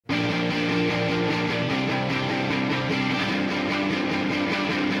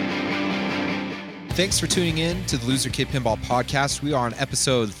Thanks for tuning in to the Loser Kid Pinball Podcast. We are on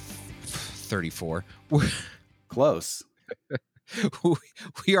episode 34. Close.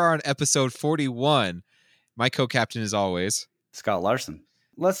 We are on episode 41. My co-captain is always Scott Larson.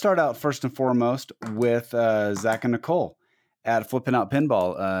 Let's start out first and foremost with Zach and Nicole at Flipping Out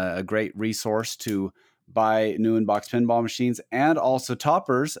Pinball, a great resource to buy new in-box pinball machines, and also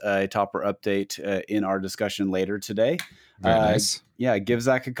toppers, a topper update in our discussion later today. very nice. Yeah, give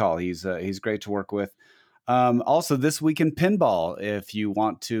Zach a call. He's great to work with. Also, This Week in Pinball, if you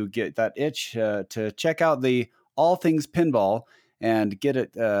want to get that itch to check out the all things pinball and get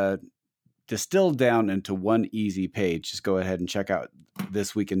it distilled down into one easy page, just go ahead and check out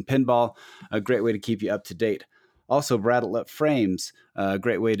This Week in Pinball, a great way to keep you up to date. Also, Brattle Up Frames, a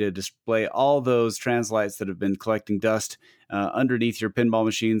great way to display all those translights that have been collecting dust underneath your pinball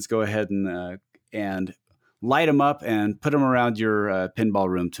machines. Go ahead and light them up and put them around your pinball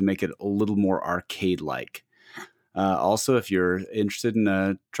room to make it a little more arcade-like. Also, if you're interested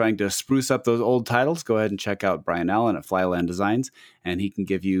in trying to spruce up those old titles, go ahead and check out Brian Allen at Flyland Designs, and he can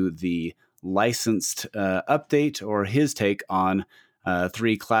give you the licensed update or his take on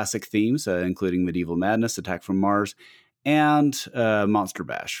 3 classic themes, including Medieval Madness, Attack from Mars, and Monster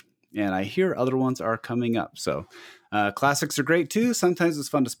Bash. And I hear other ones are coming up. So classics are great too. Sometimes it's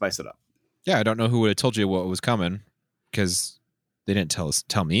fun to spice it up. Yeah, I don't know who would have told you what was coming because they didn't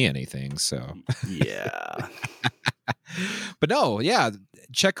tell me anything. So yeah. But no, yeah,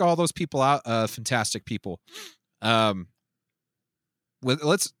 check all those people out. Fantastic people. Should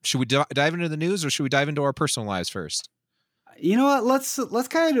we dive into the news or should we dive into our personal lives first? You know what? Let's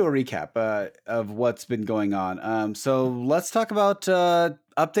kind of do a recap of what's been going on. So let's talk about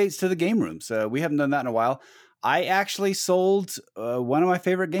updates to the game rooms. We haven't done that in a while. I actually sold one of my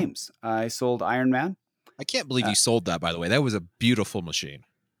favorite games. I sold Iron Man. I can't believe you sold that, by the way. That was a beautiful machine.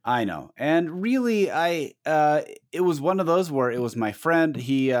 I know. And really, it was one of those where it was my friend.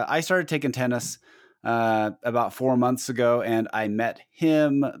 I started taking tennis about 4 months ago, and I met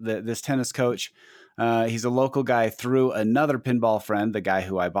him, this tennis coach. He's a local guy through another pinball friend, the guy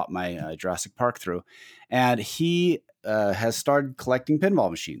who I bought my Jurassic Park through. And he has started collecting pinball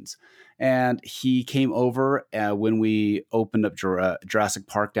machines. And he came over when we opened up Jurassic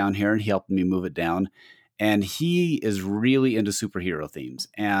Park down here, and he helped me move it down. And he is really into superhero themes.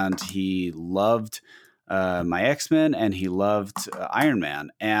 And he loved my X-Men, and he loved Iron Man.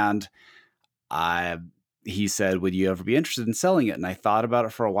 And he said, would you ever be interested in selling it? And I thought about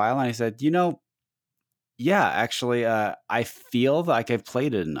it for a while, and I said, yeah, actually, I feel like I've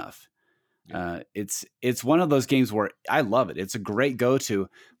played it enough. Yeah. It's one of those games where I love it. It's a great go-to.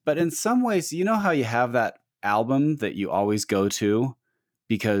 But in some ways, you know how you have that album that you always go to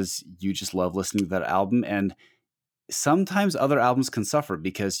because you just love listening to that album? And sometimes other albums can suffer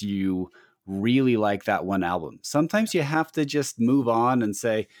because you really like that one album. Sometimes you have to just move on and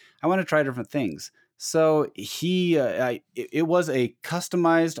say, I want to try different things. So it was a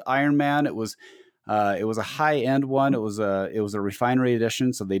customized Iron Man. It was a high-end one. It was a refinery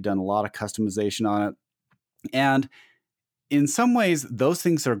edition, so they'd done a lot of customization on it. And in some ways, those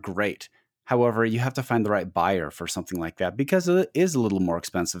things are great. However, you have to find the right buyer for something like that because it is a little more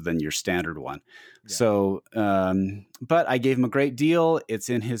expensive than your standard one. Yeah. So, but I gave him a great deal. It's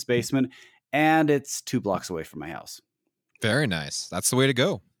in his basement, and it's 2 blocks away from my house. Very nice. That's the way to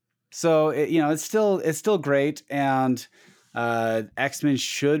go. So, it's still great, and X-Men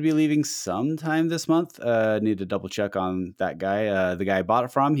should be leaving sometime this month. Need to double check on that guy. The guy I bought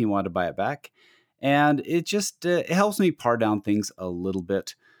it from, he wanted to buy it back. And it just it helps me par down things a little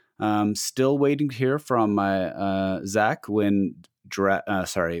bit. Still waiting to hear from my Zach when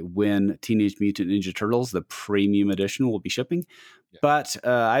Teenage Mutant Ninja Turtles, the premium edition, will be shipping. Yeah. But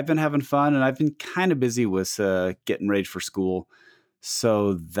I've been having fun, and I've been kind of busy with getting ready for school.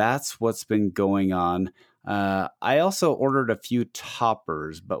 So that's what's been going on. I also ordered a few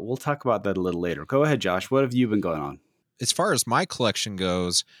toppers, but we'll talk about that a little later. Go ahead, Josh. What have you been going on? As far as my collection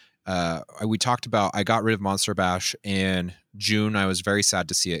goes, we talked about, I got rid of Monster Bash in June. I was very sad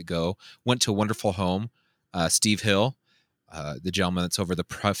to see it go. Went to a wonderful home. Steve Hill, the gentleman that's over the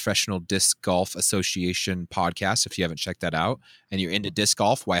Professional Disc Golf Association podcast. If you haven't checked that out and you're into disc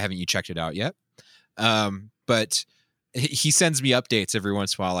golf, why haven't you checked it out yet? But he sends me updates every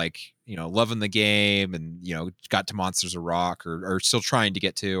once in a while, like, loving the game and, got to Monsters of Rock or still trying to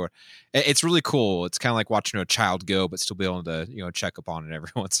get to. It's really cool. It's kind of like watching a child go, but still be able to, check up on it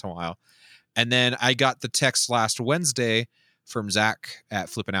every once in a while. And then I got the text last Wednesday from Zach at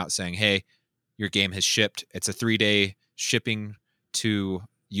Flipping Out saying, hey, your game has shipped. It's a 3-day shipping to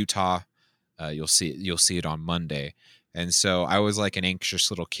Utah. You'll see it on Monday. And so I was like an anxious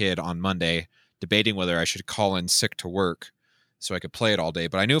little kid on Monday debating whether I should call in sick to work so I could play it all day.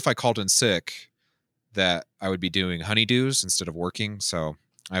 But I knew if I called in sick that I would be doing honeydews instead of working. So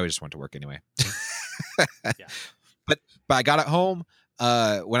I just went to work anyway. Yeah. But I got it home.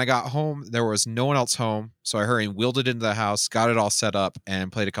 When I got home, there was no one else home. So I hurried and wheeled it into the house, got it all set up,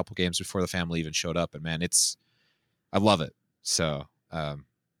 and played a couple games before the family even showed up. And man, I love it. So,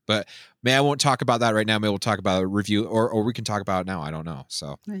 but man, I won't talk about that right now. Maybe we'll talk about a review, or we can talk about it now. I don't know.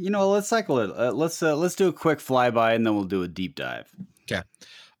 So, Let's cycle it. Let's do a quick flyby, and then we'll do a deep dive. Okay.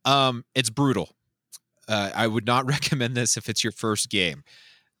 It's brutal. I would not recommend this if it's your first game.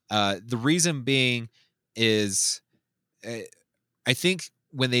 The reason being is, I think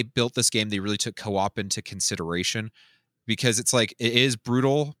when they built this game, they really took co-op into consideration, because it's like, it is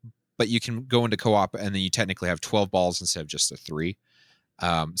brutal, but you can go into co-op and then you technically have 12 balls instead of just a 3.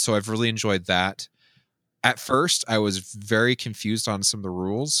 So I've really enjoyed that. At first, I was very confused on some of the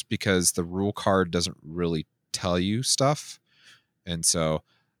rules because the rule card doesn't really tell you stuff. And so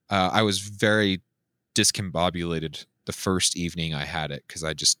I was very discombobulated the first evening I had it, because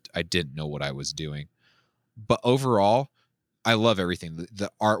I didn't know what I was doing. But overall, I love everything.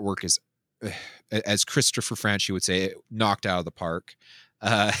 The artwork is, as Christopher Franchi would say, knocked out of the park.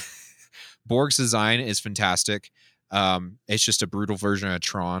 Borg's design is fantastic. It's just a brutal version of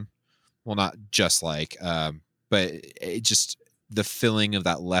Tron. Well, not just like, but it just, the filling of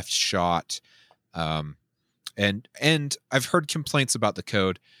that left shot. And I've heard complaints about the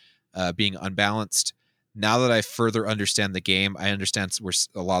code being unbalanced. Now that I further understand the game, I understand where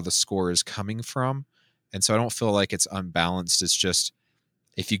a lot of the score is coming from. And so I don't feel like it's unbalanced. It's just,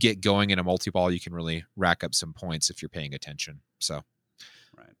 if you get going in a multi-ball, you can really rack up some points if you're paying attention. So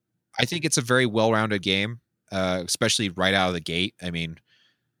Right. I think it's a very well-rounded game, especially right out of the gate. I mean,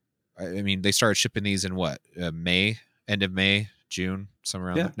 they started shipping these in what, May, end of May, June, somewhere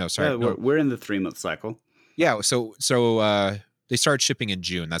around there. No, sorry. Yeah, we're in the 3-month cycle. Yeah. So they started shipping in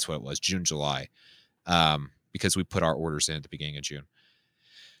June. That's what it was, June, July, because we put our orders in at the beginning of June.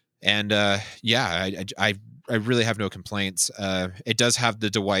 And yeah, I really have no complaints. It does have the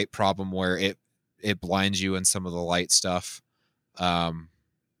Dwight problem where it blinds you in some of the light stuff.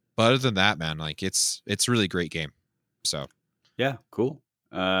 But other than that, man, like it's a really great game. So yeah, cool.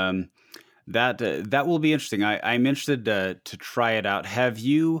 That will be interesting. I'm interested to try it out. Have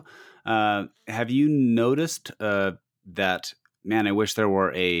you noticed that? Man, I wish there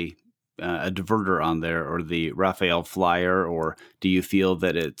were a diverter on there, or the Raphael Flyer, or do you feel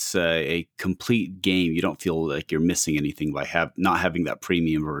that it's a complete game? You don't feel like you're missing anything by not having that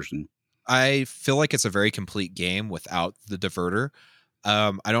premium version? I feel like it's a very complete game without the diverter.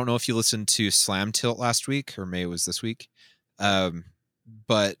 I don't know if you listened to Slam Tilt last week, or maybe it was this week.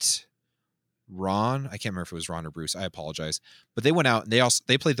 But Ron, I can't remember if it was Ron or Bruce, I apologize, but they went out and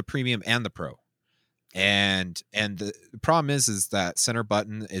they played the premium and the pro. And the problem is that center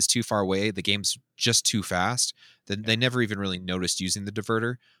button is too far away. The game's just too fast. They never even really noticed using the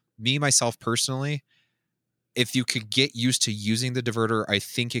diverter. Me, myself, personally, if you could get used to using the diverter, I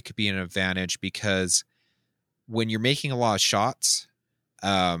think it could be an advantage, because when you're making a lot of shots,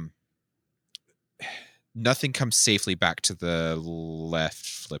 nothing comes safely back to the left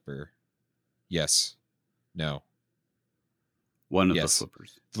flipper. Yes. No. One of the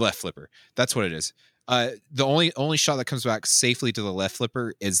flippers. The left flipper. That's what it is. The only shot that comes back safely to the left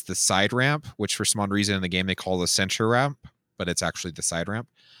flipper is the side ramp, which for some odd reason in the game they call the center ramp, but it's actually the side ramp.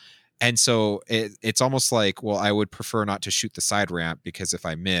 And so it's almost like, well, I would prefer not to shoot the side ramp, because if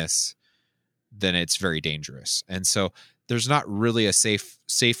I miss, then it's very dangerous. And so there's not really a safe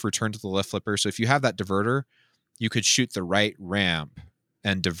return to the left flipper. So if you have that diverter, you could shoot the right ramp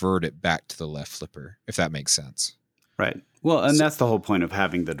and divert it back to the left flipper, if that makes sense. Right. Well, and that's the whole point of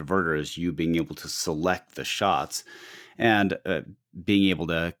having the diverter, is you being able to select the shots and being able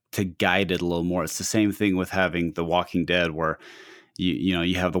to guide it a little more. It's the same thing with having The Walking Dead, where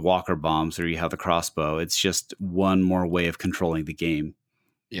you have the walker bombs or you have the crossbow. It's just one more way of controlling the game.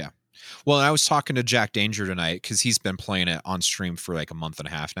 Yeah. Well, I was talking to Jack Danger tonight, because he's been playing it on stream for like a month and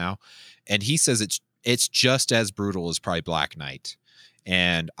a half now, and he says it's just as brutal as probably Black Knight.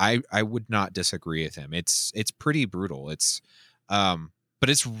 And I would not disagree with him. It's pretty brutal. It's but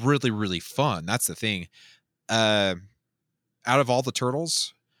it's really, really fun. That's the thing. Out of all the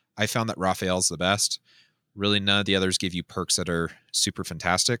turtles, I found that Raphael's the best. Really, none of the others give you perks that are super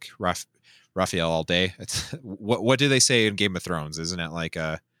fantastic. Raphael all day. It's, what do they say in Game of Thrones? Isn't it like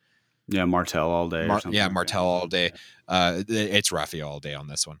Martell all day? Martell all day. It's Raphael all day on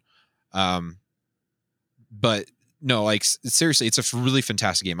this one. But no, like seriously, it's a really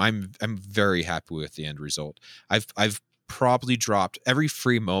fantastic game. I'm very happy with the end result. I've probably dropped every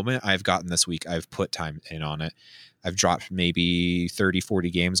free moment I've gotten this week. I've put time in on it. I've dropped maybe 30,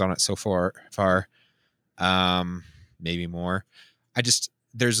 40 games on it so far. Maybe more.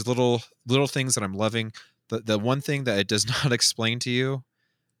 There's little things that I'm loving. The one thing that it does not explain to you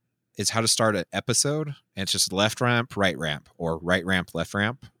is how to start an episode. And it's just left ramp, right ramp, or right ramp, left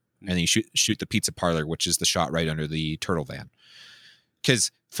ramp. And then you shoot the pizza parlor, which is the shot right under the turtle van.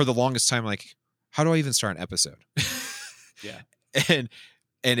 Because for the longest time, like, how do I even start an episode? Yeah. And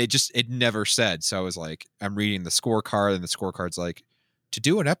it never said. So I was like, I'm reading the scorecard, and the scorecard's like, to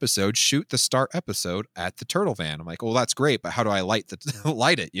do an episode, shoot the start episode at the turtle van. I'm like, well, that's great, but how do I light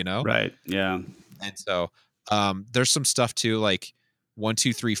it, you know? Right. Yeah. And so there's some stuff too, like 1,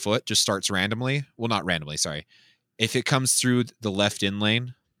 2, 3 foot just starts randomly. Well, not randomly, sorry. If it comes through the left in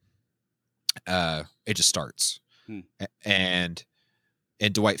lane, it just starts. And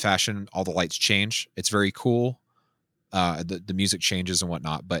in Dwight fashion, all the lights change. It's very cool. The music changes and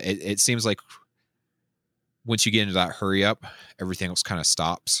whatnot, but it seems like once you get into that hurry up, everything else kind of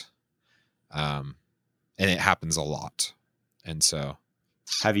stops. And it happens a lot. And so,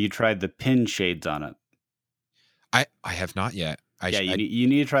 have you tried the pin shades on it? I have not yet. You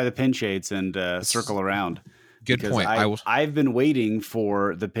need to try the pin shades and circle around. Good point. I've been waiting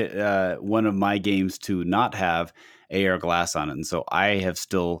for the one of my games to not have AR glass on it, and so I have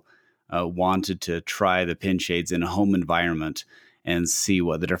still wanted to try the pin shades in a home environment and see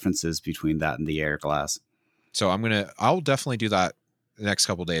what the difference is between that and the AR glass. So I'll definitely do that the next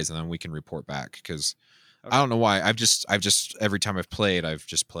couple of days, and then we can report back, because I don't know why. I've just every time I've played, and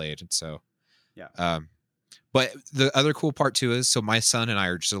so yeah. But the other cool part too is, so my son and I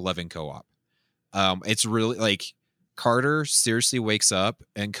are just loving co-op. It's really like, Carter seriously wakes up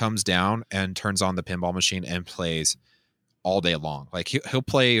and comes down and turns on the pinball machine and plays all day long. Like he'll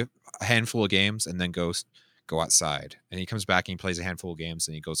play a handful of games and then go outside, and he comes back and he plays a handful of games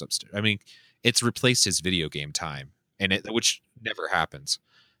and he goes upstairs. I mean, it's replaced his video game time, which never happens.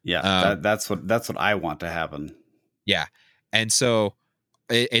 Yeah, that's what I want to happen. Yeah, and so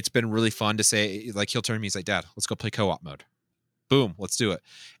it's been really fun to say, like, he'll turn to me, he's like, Dad, let's go play co-op mode. Boom, let's do it.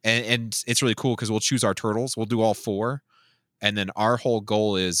 And it's really cool because we'll choose our turtles. We'll do all 4. And then our whole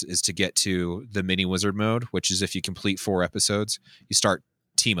goal is to get to the mini wizard mode, which is if you complete 4 episodes, you start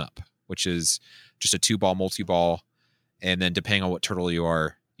team up, which is just a 2-ball multi-ball. And then depending on what turtle you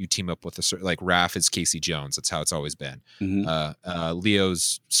are, you team up with like Raph is Casey Jones. That's how it's always been. Mm-hmm.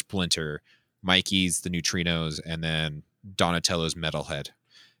 Leo's Splinter, Mikey's the Neutrinos, and then Donatello's Metalhead.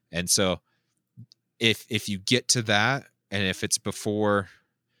 And so if you get to that, and if it's before,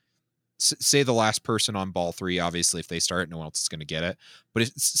 say the last person on ball 3, obviously if they start, no one else is going to get it.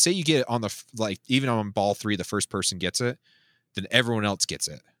 But say you get it on even on ball 3, the first person gets it, then everyone else gets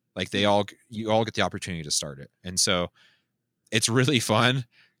it. Like you all get the opportunity to start it. And so it's really fun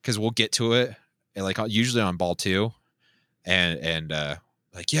because we'll get to it, and like usually on ball 2, and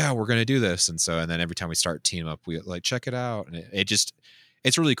like, yeah, we're going to do this. And then every time we start team up, we like, check it out. And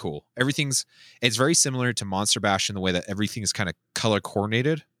it's really cool. It's very similar to Monster Bash in the way that everything is kind of color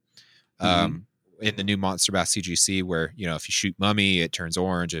coordinated. In the new Monster Bash CGC, where, if you shoot Mummy, it turns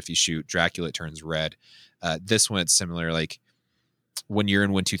orange. If you shoot Dracula, it turns red. This one, it's similar. Like when you're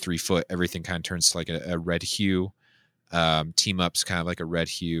in 1, 2, 3 foot, everything kind of turns to like a red hue. Team up's kind of like a red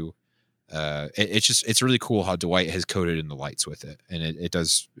hue. It's really cool how Dwight has coded in the lights with it, and it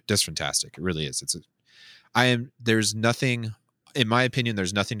does fantastic. It really is. There's nothing, in my opinion,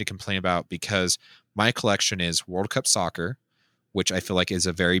 there's nothing to complain about, because my collection is World Cup Soccer, which I feel like is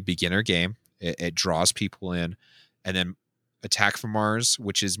a very beginner game. It draws people in. And then Attack from Mars,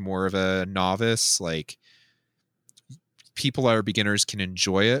 which is more of a novice. Like, people that are beginners can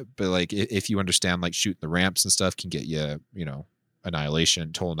enjoy it, but like if you understand, like, shooting the ramps and stuff can get you, total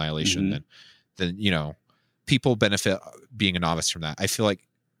annihilation, then people benefit being a novice from that. I feel like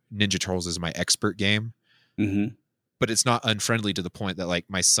Ninja Turtles is my expert game. Mm-hmm. But it's not unfriendly to the point that, like,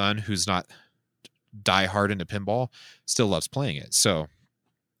 my son, who's not die hard into pinball, still loves playing it. So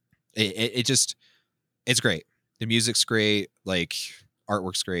it's great. The music's great. Like,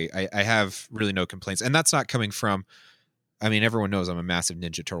 artwork's great. I have really no complaints. And that's not coming from, I mean, everyone knows I'm a massive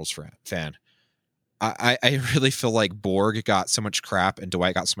Ninja Turtles fan. I really feel like Borg got so much crap and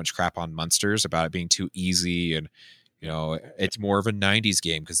Dwight got so much crap on Munsters about it being too easy, and it's more of a 90s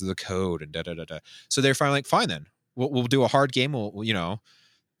game because of the code and da-da-da-da. So they're finally like, fine, then we'll do a hard game.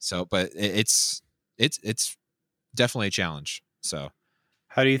 So, but it's definitely a challenge. So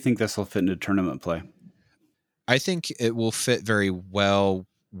how do you think this will fit into tournament play? I think it will fit very well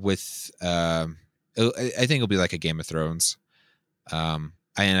with, I think it'll be like a Game of Thrones.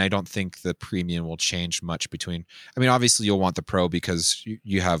 and I don't think the premium will change much between. I mean, obviously you'll want the pro because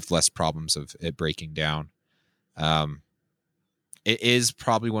you have less problems of it breaking down. Um, it is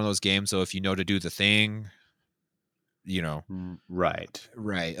probably one of those games, though, if you know to do the thing, you know, Right.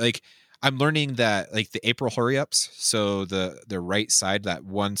 right? Like I'm learning that like the April hurry ups, so the right side, that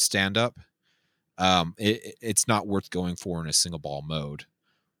one stand up, it's not worth going for in a single ball mode.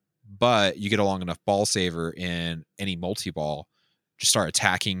 But you get a long enough ball saver in any multi ball, just start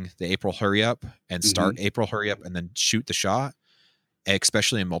attacking the April hurry up and start April hurry up and then shoot the shot.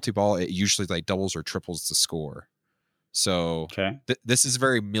 Especially in multi ball, it usually like doubles or triples the score. So Okay. this is a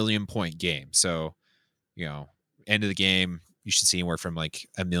very million-point game. So, you know, end of the game, you should see anywhere from like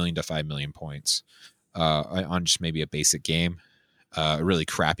 1 million to 5 million points on just maybe a basic game, a really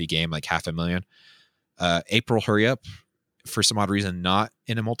crappy game like 500,000. April hurry up, for some odd reason, not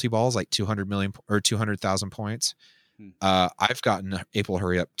in a multi balls like 200 million or 200,000 points. I've gotten April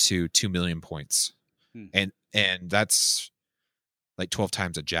hurry up to 2 million points, and that's like 12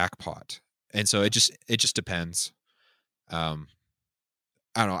 times a jackpot. And so it just depends. I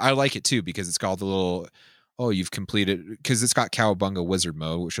don't know. I like it too because it's got the little, oh, you've completed, because it's got Cowabunga Wizard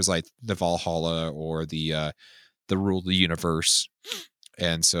mode, which was like the Valhalla or the Rule of the Universe,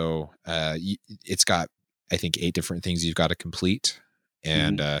 and so it's got, I think, 8 different things you've got to complete,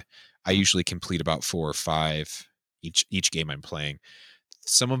 and I usually complete about 4 or 5 each game I'm playing.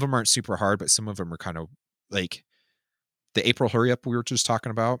 Some of them aren't super hard, but some of them are kind of like the April hurry up we were just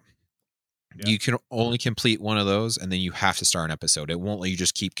talking about. Yeah. You can only complete one of those, and then you have to start an episode. It won't let you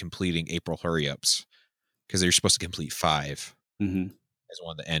just keep completing April hurry ups because you're supposed to complete 5 as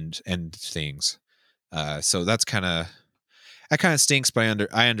one of the end things. So that kind of stinks, but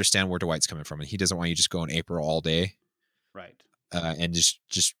I understand where Dwight's coming from, and he doesn't want you just going April all day, right? And just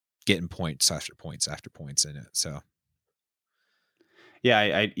getting points after points after points in it. So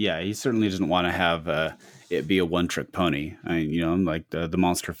yeah, he certainly doesn't want to have it be a one-trick pony. I mean, you know, like the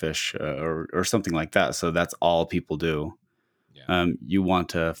monster fish or something like that. So that's all people do. Yeah. You want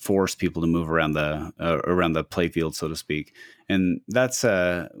to force people to move around the playfield, so to speak, and that's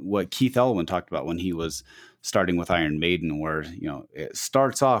what Keith Elwin talked about when he was starting with Iron Maiden, where you know it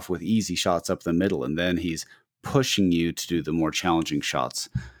starts off with easy shots up the middle, and then he's pushing you to do the more challenging shots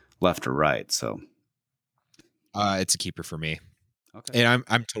left or right. So it's a keeper for me. Okay. And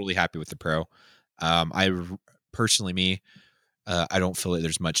I'm totally happy with the pro. I personally, I don't feel like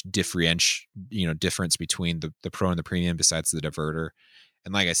there's much difference between the pro and the premium besides the diverter.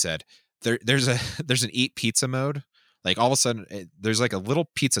 And like I said, there's an eat pizza mode. Like all of a sudden, there's like a little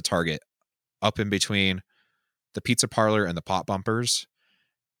pizza target up in between the pizza parlor and the pot bumpers.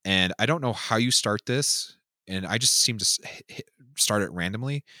 And I don't know how you start this, and I just seem to start it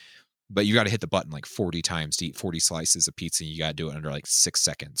randomly. But you got to hit the button like 40 times to eat 40 slices of pizza. And you got to do it under like 6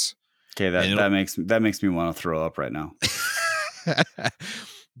 seconds. Okay, that makes me want to throw up right now.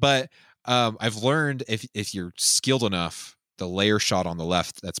 But I've learned if you're skilled enough, the layer shot on the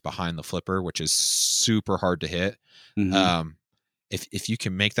left that's behind the flipper, which is super hard to hit. If you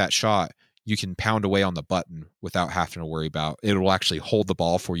can make that shot, you can pound away on the button without having to worry about it. Will actually hold the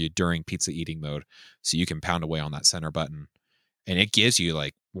ball for you during pizza eating mode, so you can pound away on that center button. And it gives you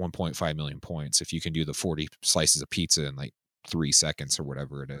like 1.5 million points if you can do the 40 slices of pizza in like 3 seconds or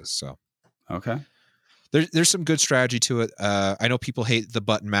whatever it is. So, okay. There's some good strategy to it. I know people hate the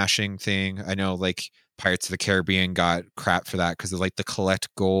button mashing thing. I know like Pirates of the Caribbean got crap for that because they like the collect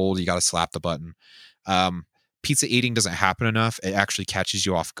gold. You got to slap the button. Pizza eating doesn't happen enough. It actually catches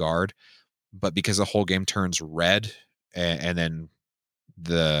you off guard. But because the whole game turns red and then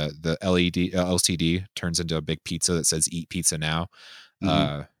the LCD turns into a big pizza that says "Eat pizza now," you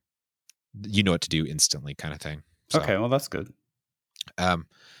know what to do instantly, kind of thing. So, okay, well that's good. But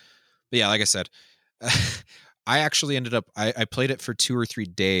yeah, like I said, I actually ended up I played it for 2 or 3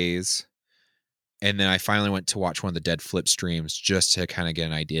 days, and then I finally went to watch one of the Dead Flip streams just to kind of get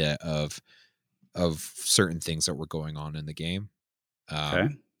an idea of certain things that were going on in the game. Okay.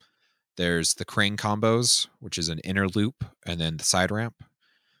 There's the crane combos, which is an inner loop, and then the side ramp.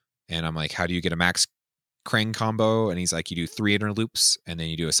 And I'm like, how do you get a max crane combo? And he's like, you do 3 inner loops and then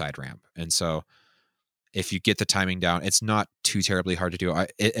you do a side ramp. And so if you get the timing down, it's not too terribly hard to do.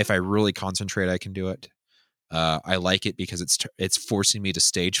 If I really concentrate, I can do it. I like it because it's forcing me to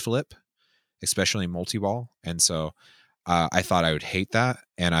stage flip, especially in multi-ball. And so I thought I would hate that,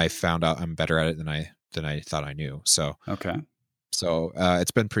 and I found out I'm better at it than I thought I knew. So okay. So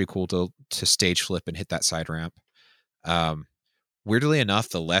it's been pretty cool to stage flip and hit that side ramp. Weirdly enough,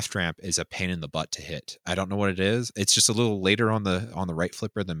 the left ramp is a pain in the butt to hit. I don't know what it is. It's just a little later on the right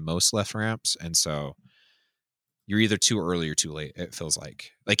flipper than most left ramps, and so you're either too early or too late. It feels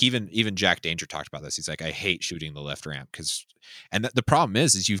like even Jack Danger talked about this. He's like, I hate shooting the left ramp because, and the problem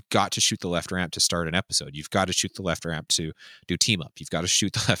is you've got to shoot the left ramp to start an episode. You've got to shoot the left ramp to do team up. You've got to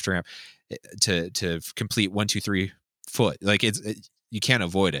shoot the left ramp to complete 1, 2, 3 foot. Like you can't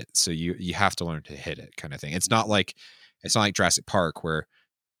avoid it. So you have to learn to hit it, kind of thing. It's not like Jurassic Park where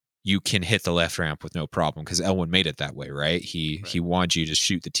you can hit the left ramp with no problem, because Elwyn made it that way, right? He wanted you to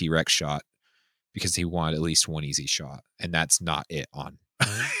shoot the T-Rex shot because he wanted at least one easy shot, and that's not it on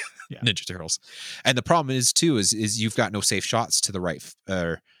Ninja Turtles. And the problem is too is you've got no safe shots to the right,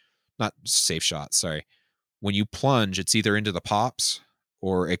 or not safe shots. Sorry, when you plunge, it's either into the pops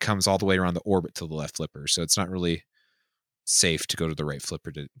or it comes all the way around the orbit to the left flipper. So it's not really safe to go to the right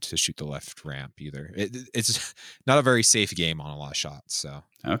flipper to shoot the left ramp either. It's not a very safe game on a lot of shots. So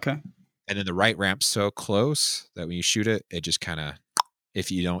okay. And then the right ramp's so close that when you shoot it, it just kind of, if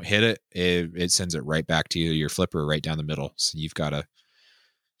you don't hit it, it sends it right back to your flipper right down the middle. So you got to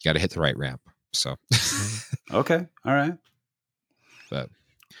hit the right ramp. So okay, all right. But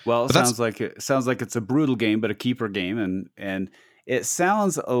it sounds like it's a brutal game, but a keeper game, and it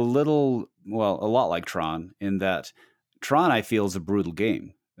sounds a lot like Tron, in that Tron, I feel, is a brutal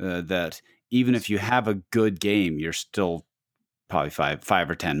game. That even if you have a good game, you're still probably 5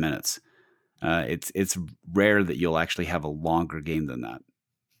 or 10 minutes. It's rare that you'll actually have a longer game than that.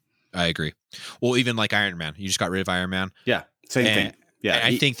 I agree. Well, even like Iron Man, you just got rid of Iron Man. Yeah, same thing. Yeah,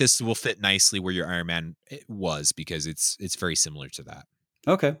 and I think this will fit nicely where your Iron Man was, because it's very similar to that.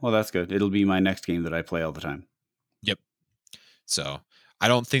 Okay, well that's good. It'll be my next game that I play all the time. Yep. So I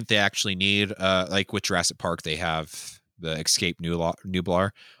don't think they actually need like with Jurassic Park, they have the Escape Nublar.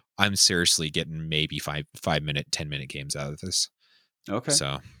 I'm seriously getting maybe 5-minute, 10-minute games out of this. Okay.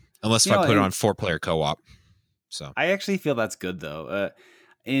 So unless I put it on 4-player co-op. So I actually feel that's good though.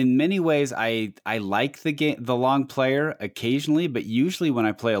 In many ways, I like the long player occasionally, but usually when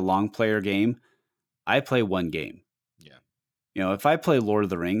I play a long player game, I play one game. Yeah. If I play Lord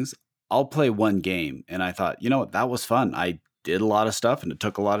of the Rings, I'll play one game. And I thought, what, that was fun. I did a lot of stuff and it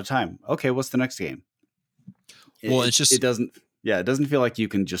took a lot of time. Okay, what's the next game? Well, it doesn't feel like you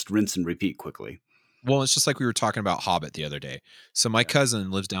can just rinse and repeat quickly. Well, it's just like we were talking about Hobbit the other day. So my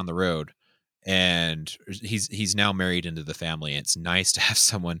cousin lives down the road, and he's now married into the family. And it's nice to have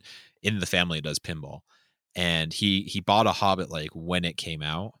someone in the family that does pinball. And he bought a Hobbit like when it came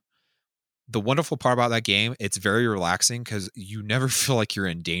out. The wonderful part about that game, it's very relaxing because you never feel like you're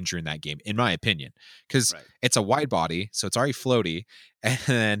in danger in that game, in my opinion. Because it's a wide body, so it's already floaty, and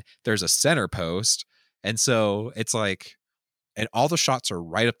then there's a center post, and so it's like, and all the shots are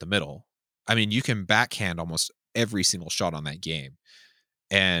right up the middle. I mean, you can backhand almost every single shot on that game.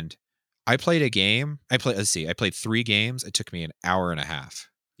 And I played 3 games. It took me an hour and a half.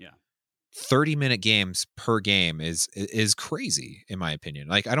 Yeah. 30-minute games per game is crazy, in my opinion.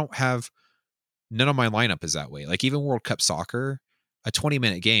 Like, none of my lineup is that way. Like, even World Cup Soccer, a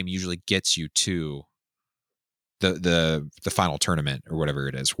 20-minute game usually gets you to the final tournament or whatever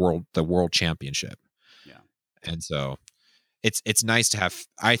it is, the world championship. Yeah. And so it's nice to have,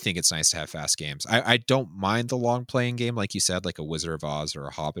 I think it's nice to have fast games. I don't mind the long playing game, like you said, like a Wizard of Oz or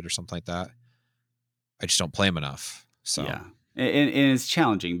a Hobbit or something like that. I just don't play them enough. So yeah, and it's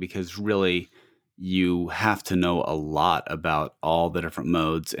challenging because really you have to know a lot about all the different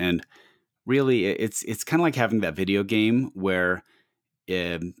modes, and really it's kind of like having that video game where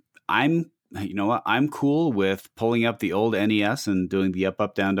I'm cool with pulling up the old NES and doing the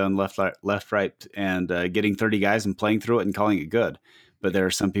up, down, down, left, right, and getting 30 guys and playing through it and calling it good. But there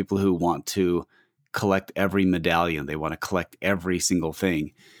are some people who want to collect every medallion. They want to collect every single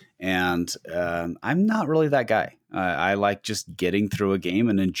thing. And I'm not really that guy. I like just getting through a game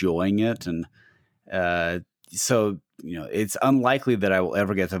and enjoying it. And so, it's unlikely that I will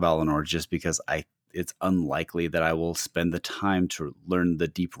ever get to Valinor, just because it's unlikely that I will spend the time to learn the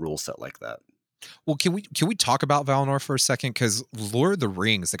deep rule set like that. Well, can we talk about Valinor for a second? Because Lord of the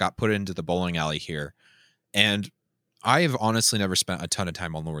Rings that got put into the bowling alley here, and I have honestly never spent a ton of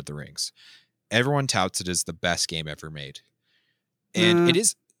time on Lord of the Rings. Everyone touts it as the best game ever made, and it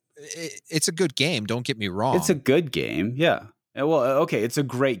is. It's a good game. Don't get me wrong. It's a good game. Yeah. Well, okay. It's a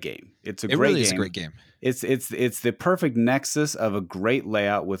great game. It really is a great game. It's the perfect nexus of a great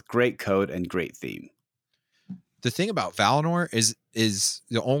layout with great code and great theme. The thing about Valinor is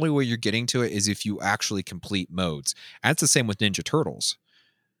the only way you're getting to it is if you actually complete modes. And it's the same with Ninja Turtles.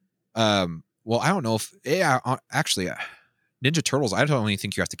 Well, I don't know if actually Ninja Turtles, I don't even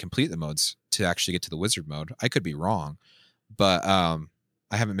think you have to complete the modes to actually get to the wizard mode. I could be wrong, but I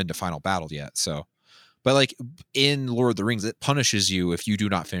haven't been to Final Battle yet. So, But like in Lord of the Rings, it punishes you if you do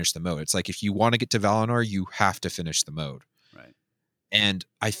not finish the mode. It's like if you want to get to Valinor, you have to finish the mode. Right. And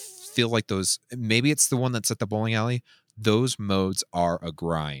I feel like those, maybe it's the one that's at the bowling alley. Those modes are a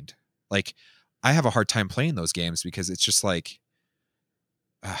grind. Like I have a hard time playing those games because it's just like,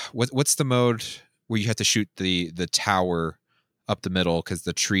 what's the mode where you have to shoot the tower up the middle because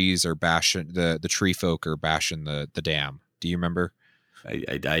the trees are bashing the tree folk are bashing the dam. Do you remember?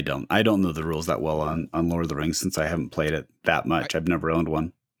 I don't know the rules that well on Lord of the Rings since I haven't played it that much. I've never owned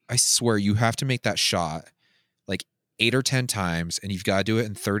one. I swear you have to make that shot like 8 or 10 times and you've got to do it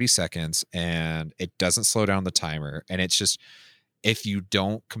in 30 seconds and it doesn't slow down the timer. And it's just, if you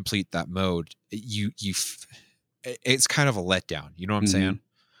don't complete that mode, it's kind of a letdown. You know what I'm saying?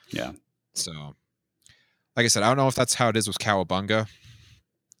 Yeah. So like I said, I don't know if that's how it is with Cowabunga.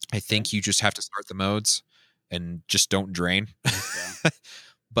 I think you just have to start the modes and just don't drain. Yeah.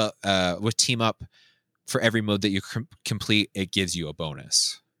 But with Team Up, for every mode that you complete, it gives you a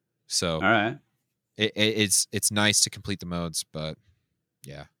bonus. So all right, it's nice to complete the modes, but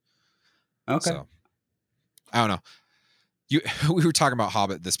yeah. Okay. So I don't know. We were talking about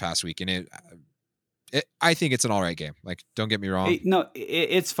Hobbit this past week, and I think it's an all right game. Like, don't get me wrong.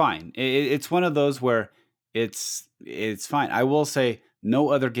 It's fine. It's one of those where it's fine. I will say no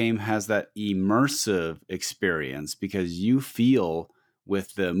other game has that immersive experience because you feel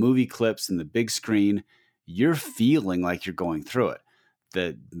with the movie clips and the big screen, you're feeling like you're going through it.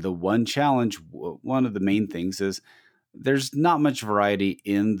 The one challenge, one of the main things is there's not much variety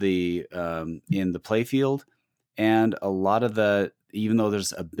in the playfield, and a lot of even though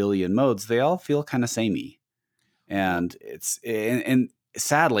there's a billion modes, they all feel kind of samey, and and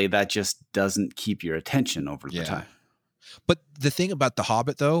sadly that just doesn't keep your attention over the time. But the thing about The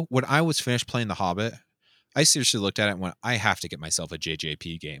Hobbit, though, when I was finished playing The Hobbit, I seriously looked at it and went, I have to get myself a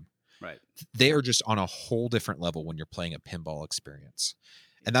JJP game. Right. They are just on a whole different level when you're playing a pinball experience.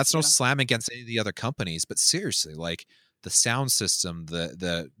 And that's no slam against any of the other companies, but seriously, like the sound system,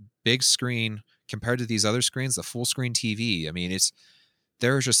 the big screen compared to these other screens, the full screen TV. I mean,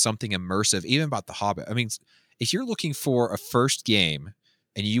 there's just something immersive, even about The Hobbit. I mean, if you're looking for a first game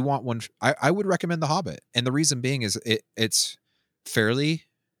and you want one, I would recommend The Hobbit. And the reason being is it's fairly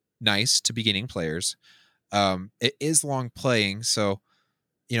nice to beginning players. It is long playing, so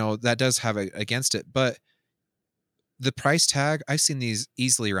that does have against it. But the price tag, I've seen these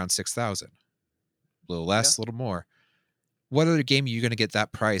easily around 6,000, a little less, a little more. What other game are you going to get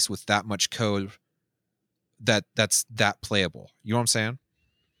that price with that much code that's that playable? You know what I'm saying?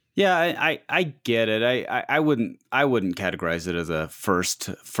 Yeah, I get it. I wouldn't categorize it as a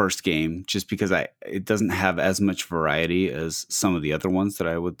first game just because it doesn't have as much variety as some of the other ones that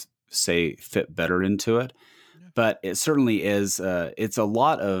I would say fit better into it. Yeah. But it certainly is. It's a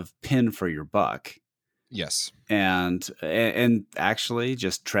lot of pin for your buck. Yes, and actually,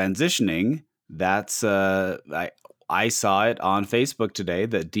 just transitioning. That's I saw it on Facebook today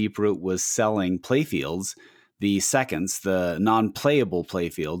that Deeproot was selling playfields. The seconds, the non-playable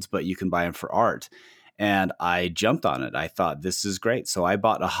playfields, but you can buy them for art. And I jumped on it. I thought this is great. So I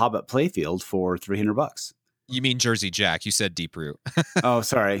bought a Hobbit playfield for $300. You mean Jersey Jack? You said Deeproot. Oh,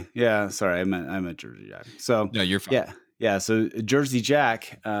 sorry. Yeah, sorry. I meant Jersey Jack. So no, you're fine. Yeah. So Jersey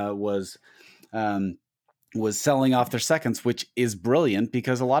Jack was selling off their seconds, which is brilliant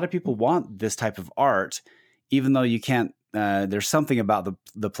because a lot of people want this type of art, even though you can't. There's something about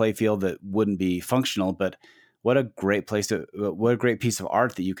the playfield that wouldn't be functional, but what a great piece of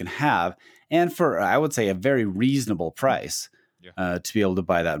art that you can have. And for, I would say, a very reasonable price to be able to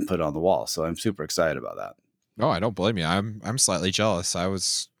buy that and put it on the wall. So I'm super excited about that. No, I don't blame you. I'm slightly jealous.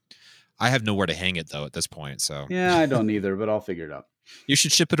 I have nowhere to hang it though at this point. So yeah, I don't either, but I'll figure it out. You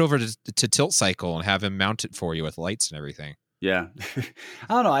should ship it over to Tilt Cycle and have him mount it for you with lights and everything. Yeah.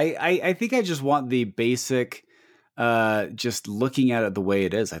 I don't know. I think I just want the basic, just looking at it the way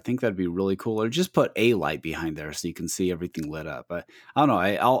it is. I think that'd be really cool. Or just put a light behind there so you can see everything lit up. I don't know.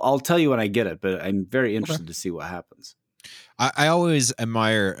 I'll tell you when I get it, but I'm very interested to see what happens. I always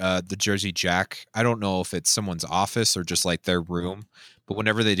admire the Jersey Jack. I don't know if it's someone's office or just like their room, but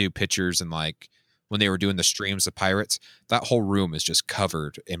whenever they do pictures and like when they were doing the streams of Pirates, that whole room is just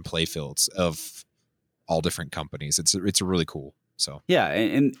covered in playfields of all different companies. It's really cool. So yeah,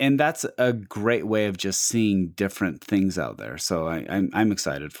 and that's a great way of just seeing different things out there. So I'm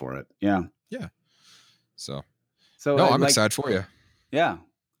excited for it. Yeah. Yeah. So no, I'm excited for you. Yeah.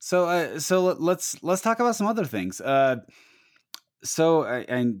 So let's talk about some other things. And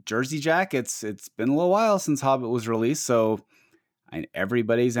Jersey Jack, it's been a little while since Hobbit was released, so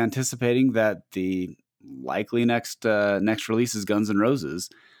everybody's anticipating that the likely next release is Guns N' Roses.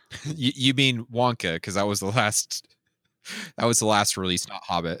 You mean Wonka? Because that was the last. That was the last release, not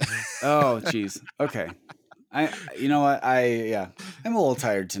Hobbit. Oh, geez. Okay. You know what? Yeah, I'm a little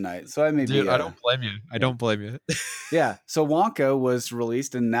tired tonight, so I may Dude, be, I don't blame you. I yeah. don't blame you. Yeah. So Wonka was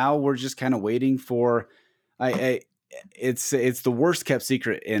released, and now we're just kind of waiting for. I it's the worst kept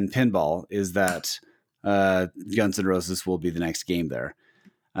secret in pinball is that Guns N' Roses will be the next game there.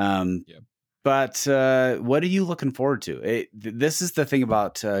 Um, Yep. but what are you looking forward to? This is the thing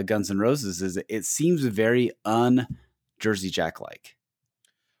about Guns N' Roses is it seems very Jersey Jack like.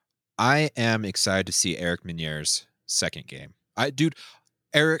 I am excited to see Eric Menier's second game. Dude,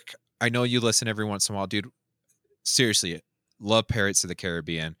 Eric, I know you listen every once in a while, dude. Seriously, love Pirates of the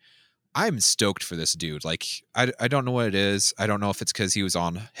Caribbean. I'm stoked for this dude. Like, I don't know what it is. I don't know if it's because he was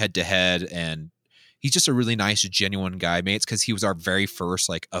on head to head and he's just a really nice, genuine guy. Maybe it's because he was our very first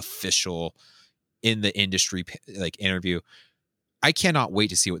like official in the industry like interview. I cannot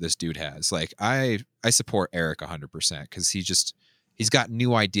wait to see what this dude has. Like, I support Eric 100% because he's got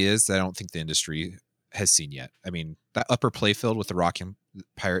new ideas that I don't think the industry has seen yet. I mean, that upper playfield with the rocking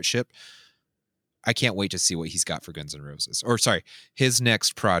pirate ship. I can't wait to see what he's got for Guns N' Roses. Or sorry, his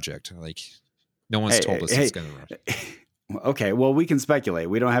next project. Like, no one's told us it's going to. Okay, well, we can speculate.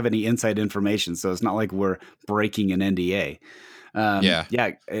 We don't have any inside information, so it's not like we're breaking an NDA.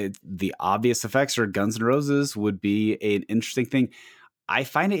 The obvious effects for Guns N' Roses would be an interesting thing. I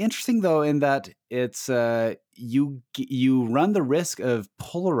find it interesting though, in that it's you run the risk of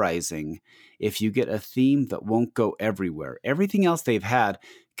polarizing if you get a theme that won't go everywhere. Everything else they've had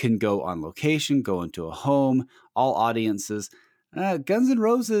can go on location, go into a home, all audiences. Guns N'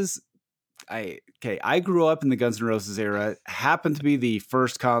 Roses. I grew up in the Guns N' Roses era. Happened to be the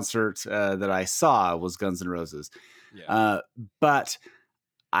first concert that I saw was Guns N' Roses. Yeah. But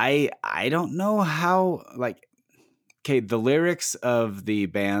I don't know how, like, okay, the lyrics of the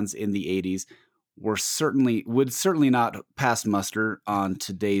bands in the 80s would certainly not pass muster on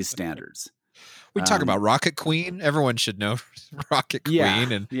today's standards. We talk about Rocket Queen. Everyone should know Rocket Queen.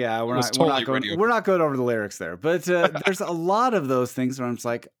 And we're not going over the lyrics there, but there's a lot of those things where I'm just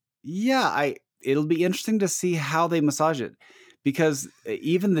like, it'll be interesting to see how they massage it, because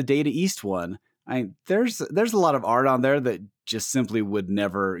even the Data East one, there's a lot of art on there that just simply would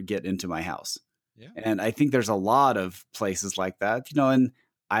never get into my house. Yeah. And I think there's a lot of places like that, and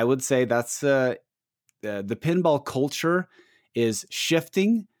I would say that's the pinball culture is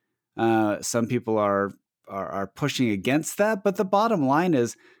shifting. Some people are pushing against that, but the bottom line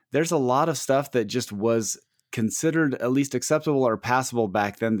is there's a lot of stuff that just was considered at least acceptable or passable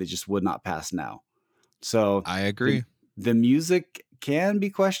back then that just would not pass now. So I agree. The music can be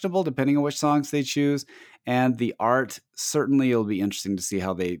questionable depending on which songs they choose, and the art certainly will be interesting to see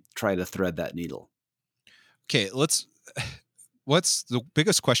how they try to thread that needle. Okay, what's the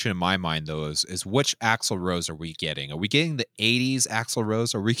biggest question in my mind though is which Axl Rose are we getting? Are we getting the 80s Axl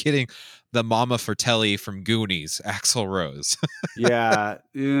Rose? Or are we getting the Mama Fratelli from Goonies Axl Rose? yeah.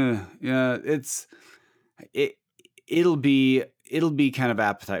 It'll be kind of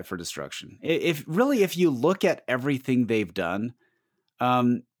Appetite for Destruction. If you look at everything they've done,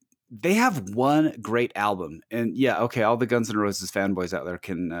 they have one great album, and all the Guns N' Roses fanboys out there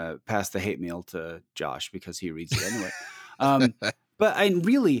can pass the hate mail to Josh because he reads it anyway. But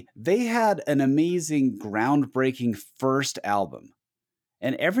they had an amazing, groundbreaking first album,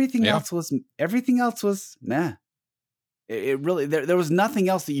 and everything else was meh. It really there was nothing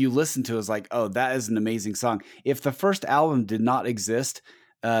else that you listened to as like, oh, that is an amazing song. If the first album did not exist,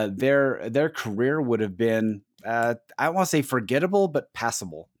 their career would have been I don't want to say forgettable, but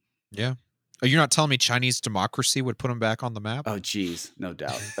passable. Yeah. Oh, you're not telling me Chinese Democracy would put them back on the map? Oh, geez, no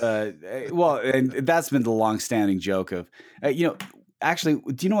doubt. Well, and that's been the long-standing joke of, actually,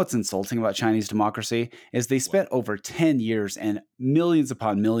 do you know what's insulting about Chinese Democracy? Is they spent over 10 years and millions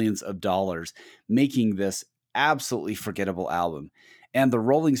upon millions of dollars making this absolutely forgettable album. And the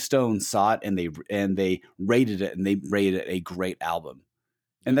Rolling Stones saw it and they rated it, and they rated it a great album.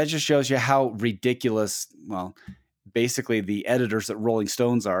 And that just shows you how ridiculous, well, basically the editors at Rolling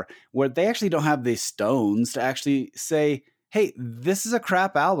Stones are, where they actually don't have the stones to actually say, hey, this is a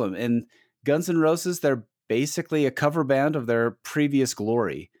crap album. And Guns N' Roses, they're basically a cover band of their previous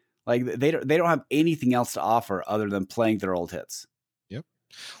glory. Like they don't have anything else to offer other than playing their old hits. Yep.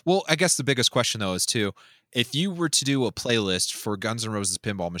 Well, I guess the biggest question though is too, if you were to do a playlist for Guns N' Roses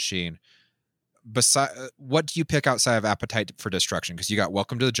Pinball Machine, what do you pick outside of Appetite for Destruction? Because you got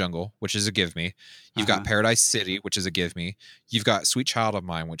Welcome to the Jungle, which is a give me. You've got Paradise City, which is a give me. You've got Sweet Child of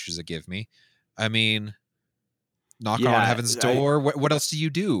Mine, which is a give me. I mean, Knock on Heaven's Door. What else do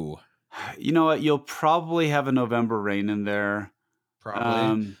you do? You know what? You'll probably have a November Rain in there.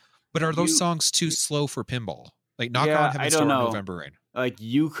 Probably. But are those You, songs too slow for pinball? Like Knock on yeah, I Heaven's don't Door or know. November Rain? Like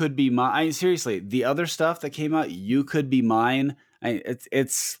You Could Be Mine. Seriously, the other stuff that came out, You Could Be Mine.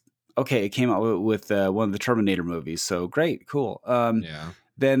 It's okay. It came out with one of the Terminator movies, so great, cool. Yeah.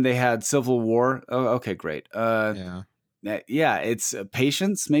 Then they had Civil War. Oh, okay, great. Yeah. Yeah, it's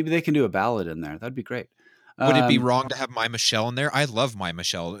Patience. Maybe they can do a ballad in there. That'd be great. Would it be Um, wrong to have My Michelle in there? I love My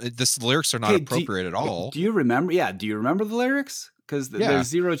Michelle. The lyrics are not okay, appropriate at all. do you remember? Yeah, do you remember the lyrics? Because Yeah. there's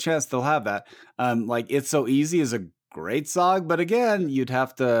zero chance they'll have that. Like It's So Easy is a great song, but again, you'd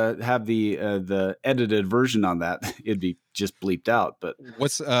have to have the edited version on that. It'd be just bleeped out. But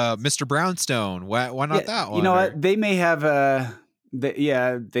What's Mr. Brownstone? Why yeah, not that you one? know Or what? They may have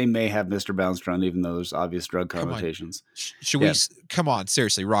they may have Mr. Bouncestrand, even though there's obvious drug come on. connotations. Should Yeah. we come on,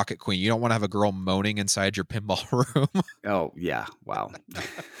 seriously, Rocket Queen. You don't want to have a girl moaning inside your pinball room. Oh yeah, wow.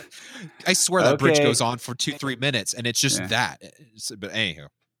 I swear that bridge Okay. goes on for 2-3 minutes and it's just Yeah. that. But anywho.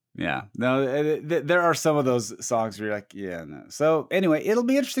 Yeah, no, there are some of those songs where you're like, yeah, no. So anyway, it'll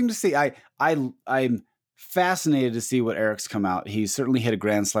be interesting to see. I'm fascinated to see what Eric's come out. He certainly hit a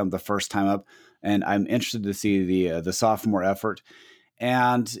grand slam the first time up, and I'm interested to see the sophomore effort.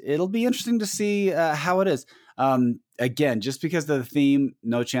 And it'll be interesting to see how it is. Again, just because of the theme,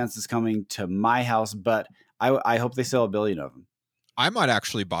 no chance is coming to my house, but I hope they sell 1 billion of them. I might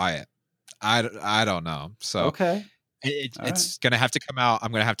actually buy it. I don't know. So Okay. it's gonna have to come out.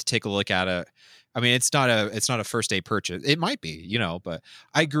 I'm gonna have to take a look at it. I mean, it's not a first day purchase. It might be, but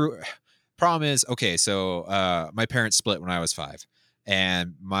I grew. Problem is, okay, so my parents split when I was 5,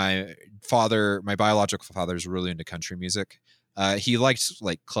 and my biological father, is really into country music. He liked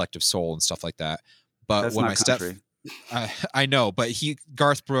like Collective Soul and stuff like that. But That's when not country. I know, but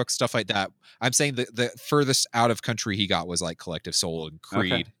Garth Brooks, stuff like that. I'm saying the furthest out of country he got was like Collective Soul and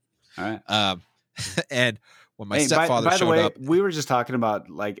Creed. Okay. All right. And when my Hey, stepfather by the showed way, up, we were just talking about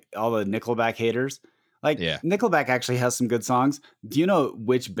like all the Nickelback haters. Like Yeah. Nickelback actually has some good songs. Do you know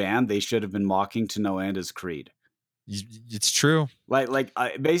which band they should have been mocking to no end is Creed? it's true.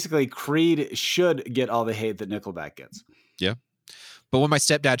 Basically, Creed should get all the hate that Nickelback gets. Yeah. But when my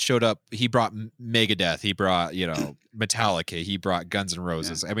stepdad showed up, he brought Megadeth, he brought, Metallica, he brought Guns N'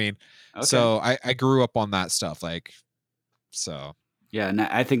 Roses. I mean, Okay. so I grew up on that stuff. So. Yeah, and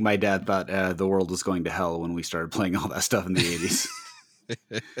I think my dad thought the world was going to hell when we started playing all that stuff in the 80s.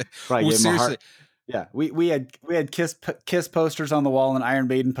 Probably gave him a heart. Yeah, we had Kiss posters on the wall and Iron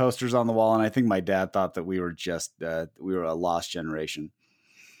Maiden posters on the wall, and I think my dad thought that we were just we were a lost generation.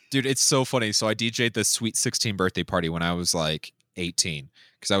 Dude, it's so funny. So I DJ'd the Sweet 16 birthday party when I was like 18,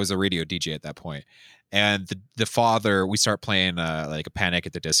 because I was a radio DJ at that point. And the father, we start playing like a Panic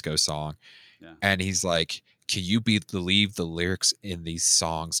at the Disco song. Yeah. And he's like, can you believe the lyrics in these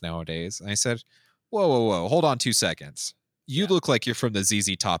songs nowadays? And I said, whoa, hold on 2 seconds. You look like you're from the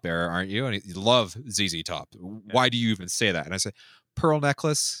ZZ Top era, aren't you? And you love ZZ Top. Why do you even say that? And I said, Pearl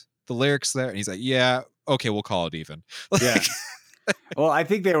Necklace, the lyrics there. And he's like, yeah, okay, we'll call it even. Yeah. Well, I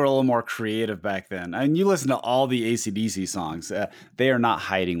think they were a little more creative back then. I mean, you listen to all the AC/DC songs; they are not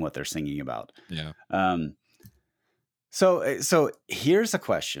hiding what they're singing about. Yeah. So here's a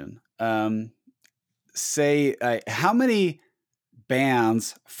question: say, how many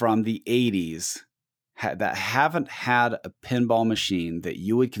bands from the '80s that haven't had a pinball machine that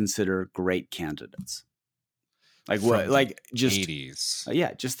you would consider great candidates? Like what? Like just 80s.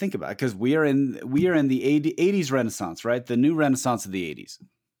 Yeah, just think about it, because we are in the 80s Renaissance, right? The new Renaissance of the 80s.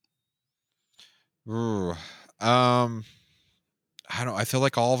 Ooh, I feel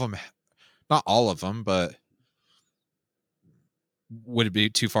like all of them, not all of them, but would it be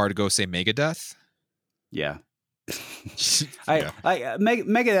too far to go say Megadeth? Yeah. Yeah.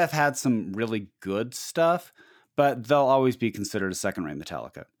 Megadeth had some really good stuff, but they'll always be considered a second-rate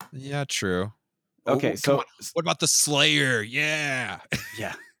Metallica. Yeah, true. Okay, so what about the Slayer? Yeah.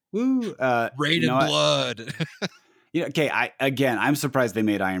 Yeah. Woo. Rain and Blood. Okay, I'm surprised they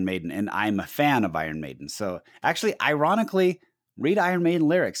made Iron Maiden, and I'm a fan of Iron Maiden. So actually, ironically, read Iron Maiden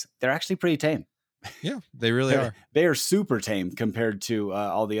lyrics. They're actually pretty tame. Yeah, they really are. They are super tame compared to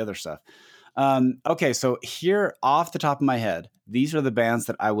all the other stuff. Okay, so here, off the top of my head, these are the bands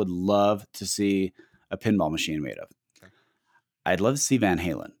that I would love to see a pinball machine made of. Okay. I'd love to see Van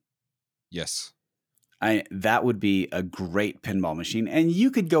Halen. Yes. That would be a great pinball machine. And you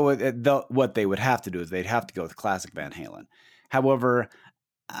could go with what they would have to do is they'd have to go with classic Van Halen. However,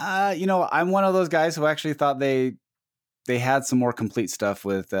 I'm one of those guys who actually thought they had some more complete stuff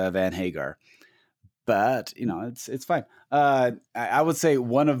with Van Hagar. But, it's fine. I would say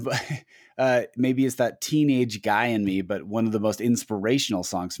one of, maybe it's that teenage guy in me, but one of the most inspirational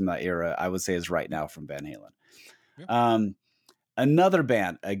songs from that era, I would say, is Right Now from Van Halen. Yeah. Another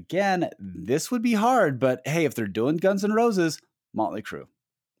band. Again, this would be hard, but hey, if they're doing Guns N' Roses, Motley Crue.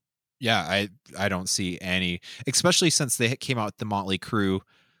 Yeah, I don't see any, especially since they came out with the Motley Crue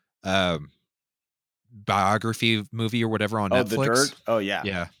biography movie or whatever on Netflix. The Dirt. Oh yeah,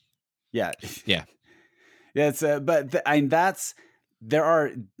 yeah, yeah. yeah. It's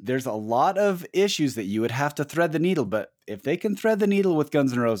there's a lot of issues that you would have to thread the needle, but if they can thread the needle with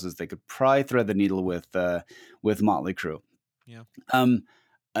Guns N' Roses, they could probably thread the needle with Motley Crue. Yeah.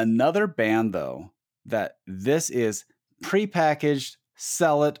 Another band though that this is prepackaged,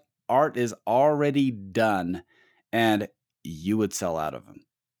 sell it, art is already done, and you would sell out of them.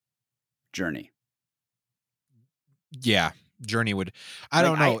 Journey. Yeah, Journey would. I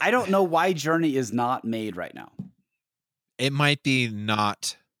don't know. I don't know why Journey is not made right now. It might be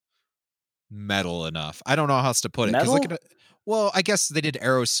not metal enough. I don't know how else to put it. Metal? Look at it. Well, I guess they did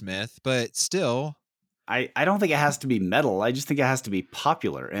Aerosmith, but still. I don't think it has to be metal. I just think it has to be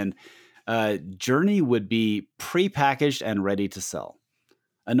popular. And Journey would be prepackaged and ready to sell.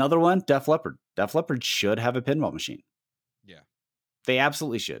 Another one, Def Leppard. Def Leppard should have a pinball machine. Yeah. They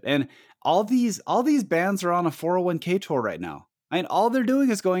absolutely should. And all these bands are on a 401k tour right now. I mean, all they're doing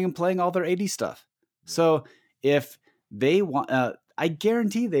is going and playing all their 80s stuff. Yeah. So if they want, I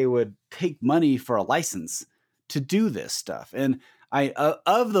guarantee they would take money for a license to do this stuff. And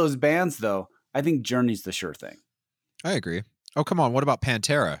of those bands, though, I think Journey's the sure thing. I agree. Oh, come on. What about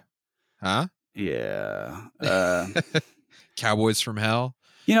Pantera? Huh? Yeah. Cowboys from Hell.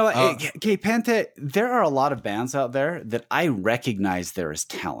 You know what? Okay, Pantera, there are a lot of bands out there that I recognize there is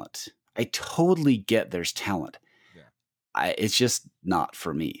talent. I totally get there's talent. Yeah. It's just not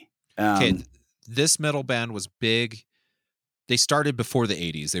for me. Okay, this metal band was big. They started before the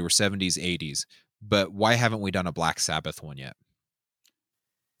 80s. They were 70s, 80s. But why haven't we done a Black Sabbath one yet?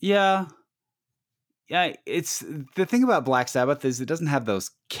 Yeah. Yeah, it's the thing about Black Sabbath is it doesn't have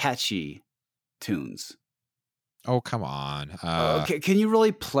those catchy tunes. Oh, come on. Can you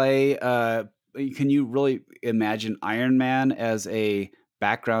really play can you really imagine Iron Man as a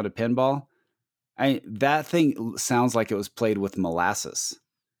background of pinball? That thing sounds like it was played with molasses.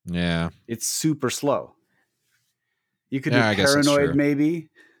 Yeah. It's super slow. You could do Paranoid maybe.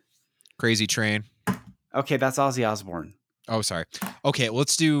 Crazy Train. Okay, that's Ozzy Osbourne. Oh, sorry. Okay,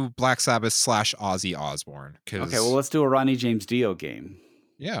 let's do Black Sabbath / Ozzy Osbourne. Okay, well, let's do a Ronnie James Dio game.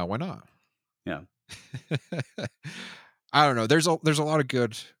 Yeah, why not? Yeah. I don't know. There's a lot of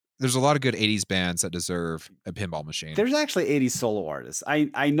good 80s bands that deserve a pinball machine. There's actually 80s solo artists.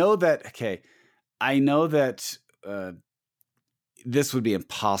 I know that. Okay, I know that this would be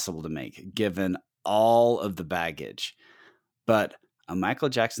impossible to make given all of the baggage, but a Michael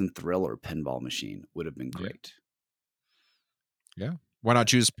Jackson Thriller pinball machine would have been great. Yeah. Why not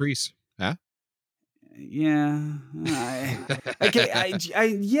Judas Priest? Huh? Yeah.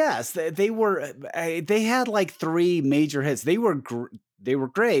 Yes, they had like 3 major hits. They were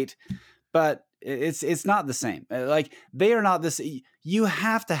great, but it's not the same. Like they are not this. You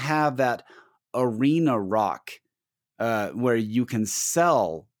have to have that arena rock where you can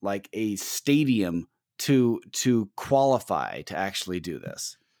sell like a stadium to qualify to actually do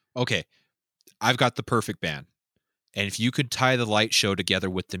this. Okay, I've got the perfect band, and if you could tie the light show together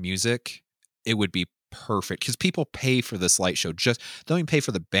with the music, it would be perfect, because people pay for this light show. They don't even pay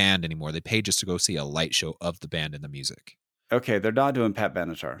for the band anymore. They pay just to go see a light show of the band and the music. Okay, they're not doing Pat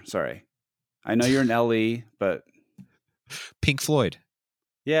Benatar. Sorry. I know you're an LE, but Pink Floyd.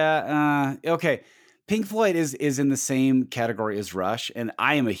 Yeah, okay. Pink Floyd is in the same category as Rush, and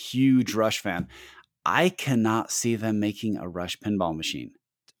I am a huge Rush fan. I cannot see them making a Rush pinball machine.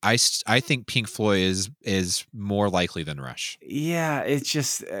 I think Pink Floyd is more likely than Rush. Yeah, it's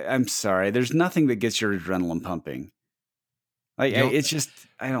just, I'm sorry. There's nothing that gets your adrenaline pumping. Like, it's just,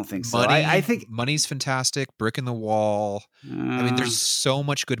 I don't think so. I think Money's fantastic. Brick in the Wall. I mean, there's so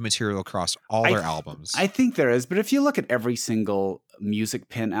much good material across all their albums. I think there is, but if you look at every single music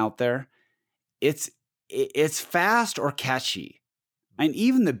pin out there, it's fast or catchy. And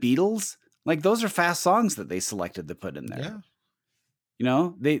even the Beatles, like those are fast songs that they selected to put in there. Yeah. You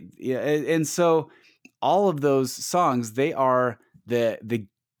know, and so all of those songs, they are the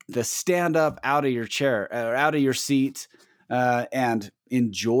stand up out of your chair or out of your seat and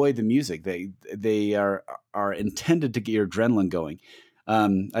enjoy the music. They are intended to get your adrenaline going.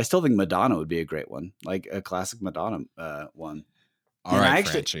 I still think Madonna would be a great one, like a classic Madonna one. All right,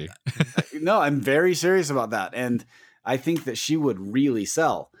 Franchi. No, I'm very serious about that, and I think that she would really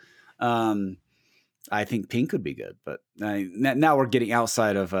sell. I think Pink would be good, but now we're getting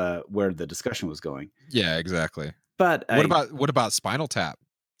outside of where the discussion was going. Yeah, exactly. But what about Spinal Tap?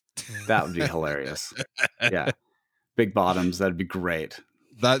 That would be hilarious. Yeah, Big Bottoms. That'd be great.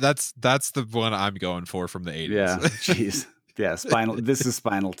 That's the one I'm going for from the 80s. Yeah. Jeez. Yeah. This is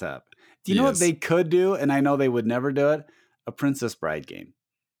Spinal Tap. Do you know what Yes. they could do? And I know they would never do it. A Princess Bride game.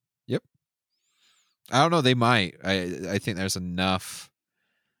 Yep. I don't know. They might. I think there's enough.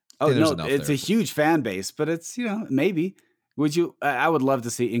 Oh no, enough it's there. a huge fan base, but it's, maybe. Would you? I would love to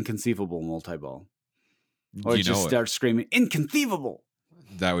see Inconceivable multi-ball, or just start screaming Inconceivable.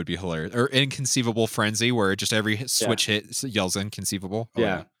 That would be hilarious. Or Inconceivable Frenzy, where just every switch hit yells Inconceivable. Oh,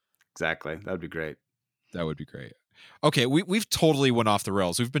 yeah, exactly. That would be great. That would be great. Okay, we've totally went off the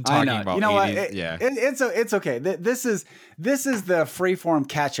rails. We've been talking about 80s. Yeah, it's okay. This is the freeform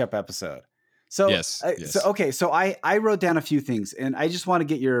catch-up episode. So yes. So I wrote down a few things, and I just want to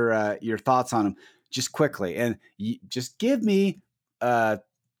get your thoughts on them just quickly, and just give me a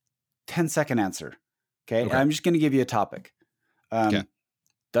 10-second answer. Okay? I'm just going to give you a topic.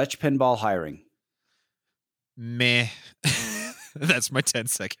 Dutch pinball hiring. Meh. That's my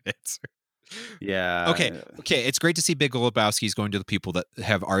 10-second answer. Yeah. Okay. It's great to see Big Lebowski's going to the people that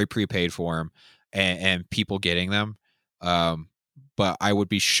have already prepaid for him, and people getting them. But I would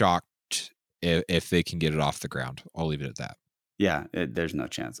be shocked if they can get it off the ground. I'll leave it at that. Yeah, there's no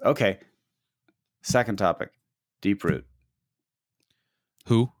chance. Okay. Second topic, Deep Root.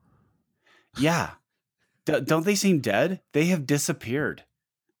 Who? Yeah. Don't they seem dead? They have disappeared.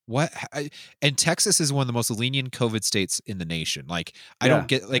 What? And Texas is one of the most lenient COVID states in the nation. Like, I don't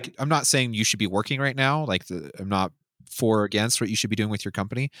get, like, I'm not saying you should be working right now. Like, I'm not for or against what you should be doing with your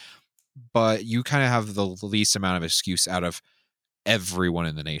company, but you kind of have the least amount of excuse out of everyone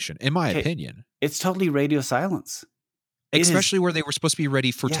in the nation, in my opinion. It's totally radio silence. Especially where they were supposed to be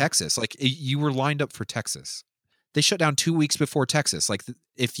ready for Texas. Like, you were lined up for Texas. They shut down 2 weeks before Texas. Like,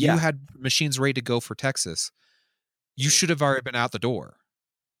 if you had machines ready to go for Texas, you should have already been out the door.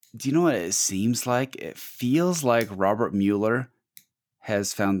 Do you know what it seems like? It feels like Robert Mueller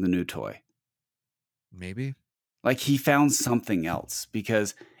has found the new toy. Maybe. Like he found something else,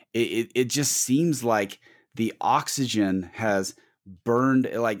 because it just seems like the oxygen has burned,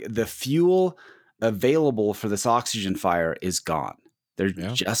 like the fuel available for this oxygen fire is gone. There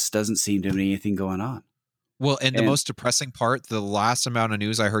just doesn't seem to be anything going on. Well, and the most depressing part, the last amount of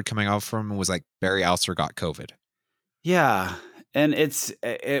news I heard coming out from him was like Barry Alster got COVID. Yeah. And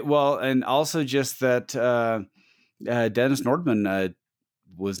and also just that Dennis Nordman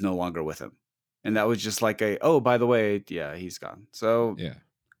was no longer with him. And that was just like by the way, he's gone. So yeah.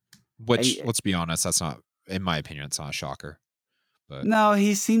 Which, let's be honest, that's not, in my opinion, it's not a shocker. But no,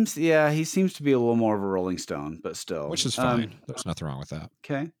 he seems to be a little more of a Rolling Stone, but still. Which is fine. There's nothing wrong with that.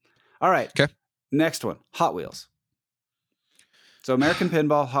 Okay. All right. Okay. Next one, Hot Wheels. So American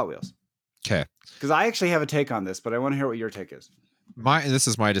Pinball, Hot Wheels. Okay. Because I actually have a take on this, but I want to hear what your take is. This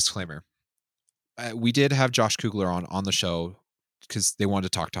is my disclaimer. We did have Josh Kugler on the show because they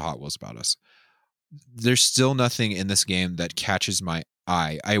wanted to talk to Hot Wheels about us. There's still nothing in this game that catches my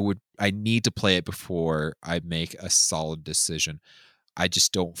eye. I need to play it before I make a solid decision. I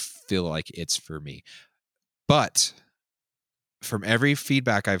just don't feel like it's for me. But from every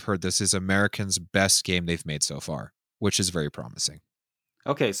feedback I've heard, this is American's best game they've made so far, which is very promising.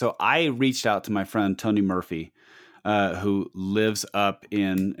 Okay, so I reached out to my friend Tony Murphy, who lives up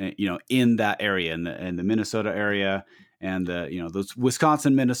in that area, in the Minnesota area, and those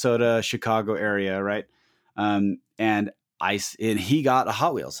Wisconsin, Minnesota, Chicago area, right? And he got a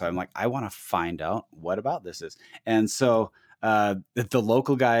Hot Wheels, so I'm like, I want to find out what about this is. And so the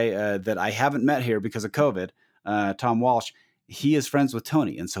local guy that I haven't met here because of COVID, Tom Walsh, he is friends with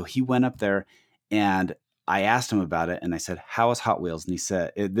Tony, and so he went up there, and I asked him about it, and I said, "How is Hot Wheels?" And he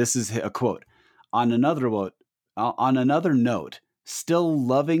said, "This is a quote. On another note, still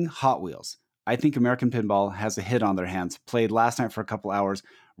loving Hot Wheels. I think American Pinball has a hit on their hands. Played last night for a couple hours.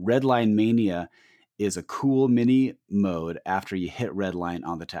 Redline Mania is a cool mini mode after you hit Redline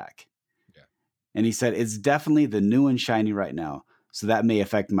on the tack." Yeah. And he said, "It's definitely the new and shiny right now. So that may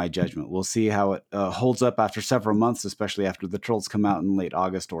affect my judgment. We'll see how it holds up after several months, especially after the Trolls come out in late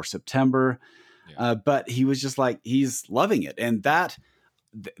August or September." Yeah. But he was just like, he's loving it. And that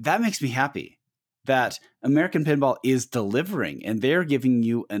makes me happy that American Pinball is delivering, and they're giving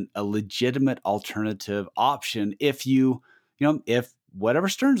you a legitimate alternative option if if whatever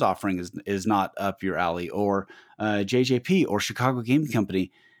Stern's offering is not up your alley, or JJP or Chicago Game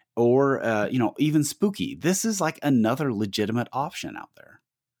Company, or even Spooky. This is like another legitimate option out there.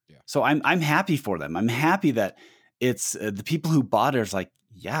 Yeah. So I'm happy for them. I'm happy that it's the people who bought it is like,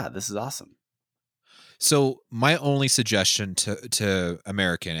 yeah, this is awesome. So my only suggestion to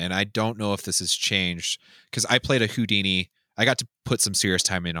American, and I don't know if this has changed, because I played a Houdini. I got to put some serious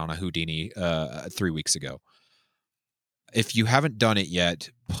time in on a Houdini 3 weeks ago. if you haven't done it yet,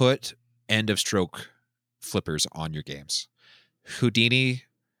 put end of stroke flippers on your games. Houdini,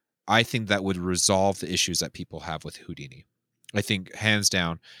 I think that would resolve the issues that people have with Houdini. I think hands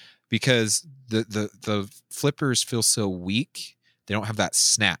down, because the flippers feel so weak. They don't have that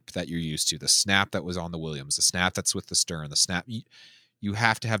snap that you're used to. The snap that was on the Williams, the snap that's with the Stern, the snap. You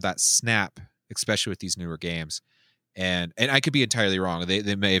have to have that snap, especially with these newer games. And I could be entirely wrong.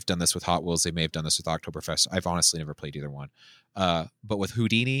 They may have done this with Hot Wheels. They may have done this with Oktoberfest. I've honestly never played either one. But with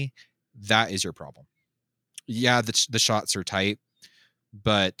Houdini, that is your problem. Yeah, the shots are tight,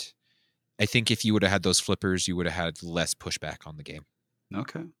 but I think if you would have had those flippers, you would have had less pushback on the game.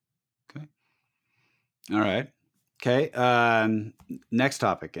 Okay. All right. Okay. Next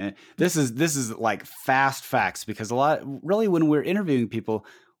topic. This is like fast facts, because really when we're interviewing people,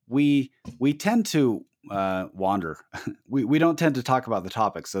 we tend to wander. we don't tend to talk about the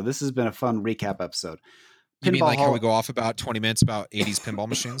topic. So this has been a fun recap episode. You mean like how we go off about 20 minutes about 80s pinball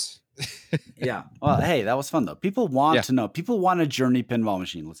machines? Yeah. Well, hey, that was fun though. People want to know. People want a journey pinball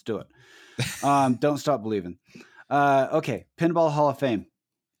machine. Let's do it. Don't stop believing. Okay. Pinball Hall of Fame.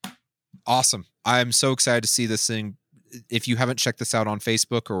 Awesome. I'm so excited to see this thing. If you haven't checked this out on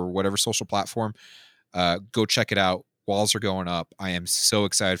Facebook or whatever social platform, go check it out. Walls are going up. I am so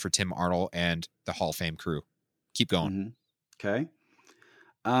excited for Tim Arnold and the Hall of Fame crew. Keep going. Mm-hmm. Okay.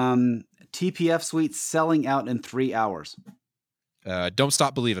 TPF Suite selling out in 3 hours. Don't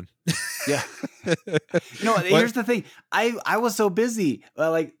stop believing. Yeah. Here's the thing. I was so busy.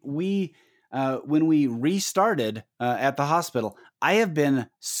 When we restarted at the hospital, I have been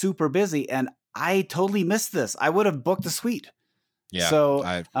super busy and I totally missed this. I would have booked a suite. Yeah.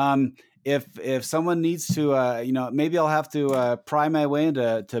 So if someone needs to, maybe I'll have to pry my way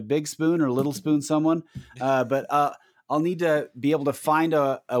into Big Spoon or Little Spoon someone. But I'll need to be able to find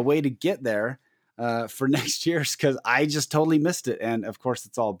a way to get there for next year's, because I just totally missed it. And of course,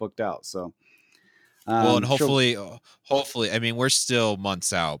 it's all booked out. So. And hopefully, I mean, we're still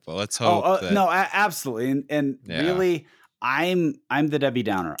months out, but let's hope. No, absolutely. And really, I'm the Debbie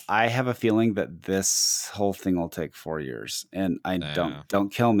Downer. I have a feeling that this whole thing will take 4 years, and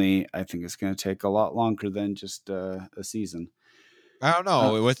don't kill me. I think it's going to take a lot longer than just a season. I don't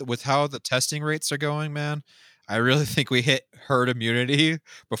know. With how the testing rates are going, man, I really think we hit herd immunity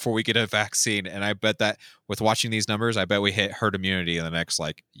before we get a vaccine. And I bet that with watching these numbers, I bet we hit herd immunity in the next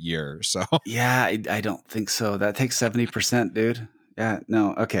year or so. Yeah, I don't think so. That takes 70%, dude. Yeah,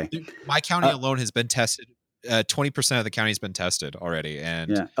 no. Okay. Dude, my county alone has been tested. 20% of the county's been tested already. And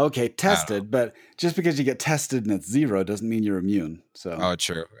yeah. Okay. Tested, but just because you get tested and it's 0 doesn't mean you're immune. So. Oh,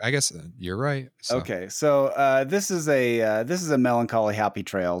 true. I guess you're right. So. Okay. So, this is a melancholy happy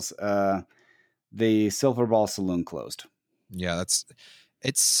trails. The Silver Ball Saloon closed. Yeah,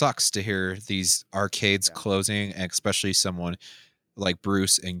 it sucks to hear these arcades closing, and especially someone like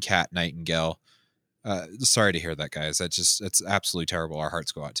Bruce and Kat Nightingale. Sorry to hear that, guys. It's absolutely terrible. Our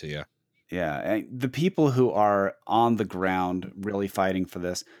hearts go out to you. Yeah, and the people who are on the ground really fighting for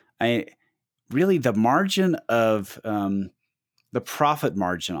this, the margin of the profit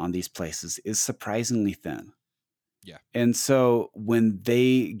margin on these places is surprisingly thin. Yeah. And so when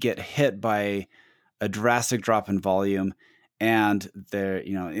they get hit by a drastic drop in volume, and they're,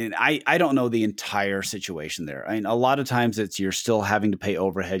 and I don't know the entire situation there. I mean, a lot of times you're still having to pay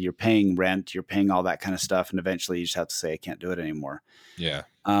overhead, you're paying rent, you're paying all that kind of stuff. And eventually you just have to say, I can't do it anymore. Yeah.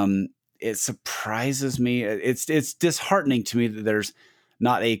 It surprises me. It's disheartening to me that there's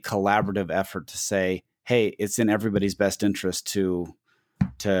not a collaborative effort to say, hey, it's in everybody's best interest to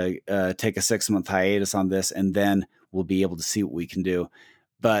take a 6-month hiatus on this, and then we'll be able to see what we can do.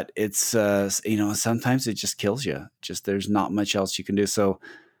 But it's, sometimes it just kills you. Just there's not much else you can do. So,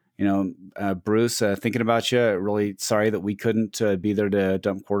 Bruce, thinking about you, really sorry that we couldn't be there to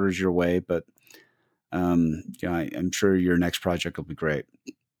dump quarters your way. But, I'm sure your next project will be great.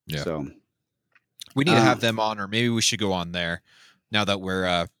 Yeah. So we need to have them on, or maybe we should go on there now that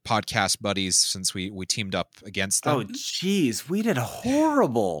we're podcast buddies, since we teamed up against them. Oh, geez. We did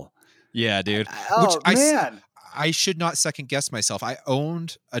horrible. Yeah, dude. Man. I should not second guess myself. I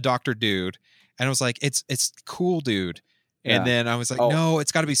owned a Dr. Dude, and I was like, it's cool, dude. And then I was like, no,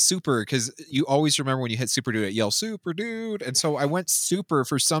 it's got to be super, because you always remember when you hit Super Dude, it yells Super Dude. And so I went super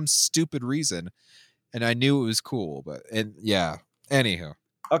for some stupid reason, and I knew it was cool. Anywho.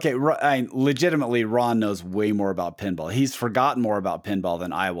 Okay, legitimately, Ron knows way more about pinball. He's forgotten more about pinball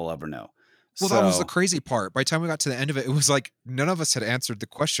than I will ever know. Well, that was the crazy part. By the time we got to the end of it, it was like none of us had answered the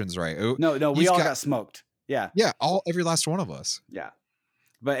questions right. No, we all got smoked. Yeah. Yeah, every last one of us. Yeah.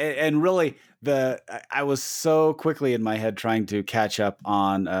 But and really, I was so quickly in my head trying to catch up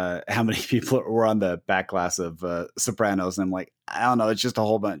on how many people were on the back class of Sopranos, and I'm like, I don't know, it's just a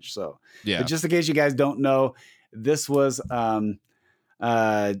whole bunch. So, Yeah. just in case you guys don't know, this was help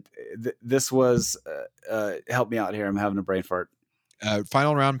me out here. I'm having a brain fart.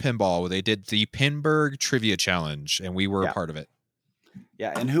 Final round pinball. They did the Pinburg Trivia Challenge, and we were a Yeah. part of it.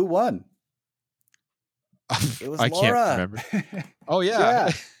 Yeah, and who won? It was I Laura. can't remember. Oh yeah.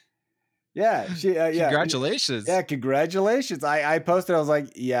 Yeah. She Congratulations. Yeah, congratulations. I posted, I was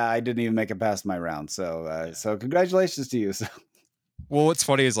like, yeah, I didn't even make it past my round. So so congratulations to you. So well, what's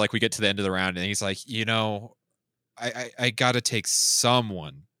funny is like we get to the end of the round and he's like, I got to take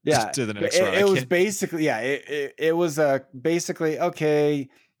someone to the next round. It was basically, it was basically, okay,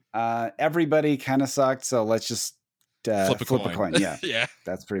 everybody kind of sucked, so let's just flip a coin. Yeah. Yeah.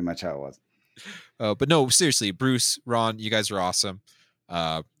 That's pretty much how it was. But no, seriously, Bruce, Ron, you guys are awesome.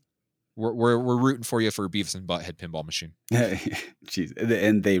 We're rooting for you for Beavis and Butthead Pinball Machine. Jeez,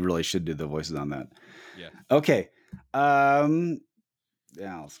 and they really should do the voices on that. Yeah. Okay. Yeah,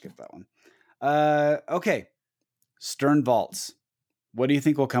 I'll skip that one. Okay. Stern Vaults. What do you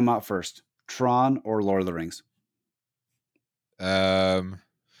think will come out first, Tron or Lord of the Rings? I'm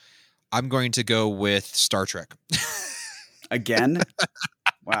going to go with Star Trek. Again?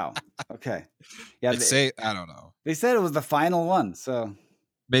 Wow. Okay. Yeah. I don't know. They said it was the final one, so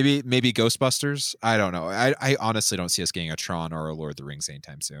maybe Ghostbusters. I don't know. I honestly don't see us getting a Tron or a Lord of the Rings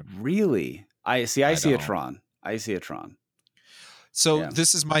anytime soon. Really? I see a Tron. I see a Tron. So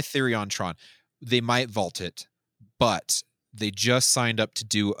this is my theory on Tron. They might vault it, but they just signed up to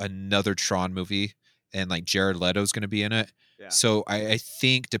do another Tron movie, and like Jared Leto's going to be in it. Yeah. So I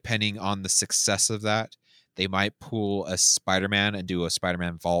think depending on the success of that, they might pull a Spider-Man and do a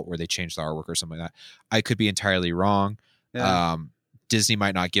Spider-Man vault where they change the artwork or something like that. I could be entirely wrong. Yeah. Disney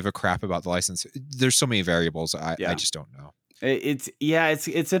might not give a crap about the license. There's so many variables. I just don't know.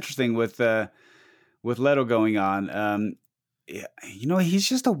 It's interesting with Leto going on. He's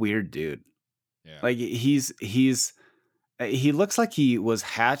just a weird dude. Yeah. Like he looks like he was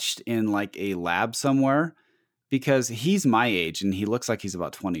hatched in like a lab somewhere, because he's my age and he looks like he's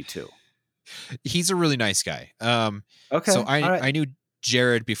about 22. He's a really nice guy. Okay. So I knew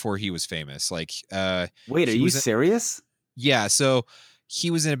Jared before he was famous. Like, wait, are you serious? Yeah. So he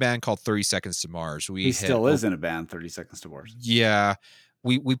was in a band called 30 Seconds to Mars. He still is in a band, 30 Seconds to Mars. Yeah.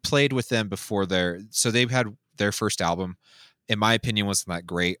 We played with them before so they've had their first album. In my opinion, wasn't that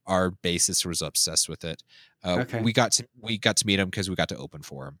great. Our bassist was obsessed with it. Okay. We got to meet him because we got to open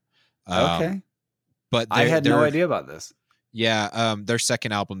for him. Okay. But I had no idea about this. Yeah. Their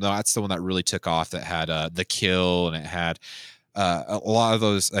second album, though, that's the one that really took off, that had The Kill, and it had a lot of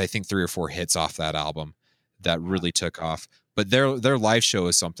those, I think 3 or 4 hits off that album that really took off. But their live show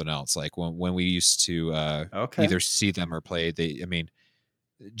is something else. Like when we used to either see them or play,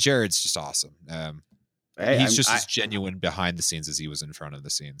 Jared's just awesome. He's just as genuine behind the scenes as he was in front of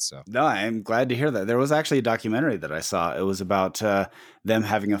the scenes. So no, I'm glad to hear that. There was actually a documentary that I saw. It was about them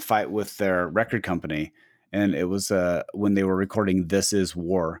having a fight with their record company, and it was when they were recording "This Is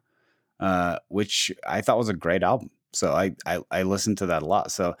War," which I thought was a great album. So I listened to that a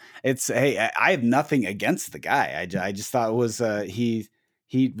lot. So I have nothing against the guy. I just thought it was he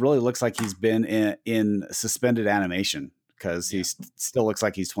really looks like he's been in suspended animation, because he still looks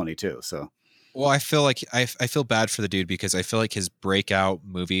like he's 22. So. Well, I feel like I feel bad for the dude, because I feel like his breakout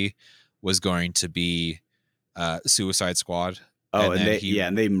movie was going to be Suicide Squad. Oh,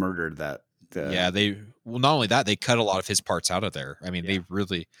 and they murdered that. Not only that, they cut a lot of his parts out of there. I mean, they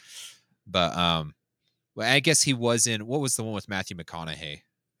really, but well, I guess he was in, what was the one with Matthew McConaughey?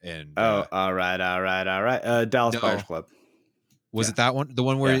 And all right. Dallas Buyers Club. Was it that one? The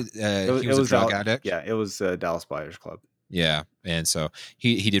one where he was a drug addict? Yeah, it was Dallas Buyers Club. Yeah, and so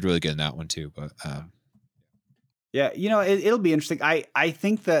he did really good in that one too. But yeah, it'll be interesting. I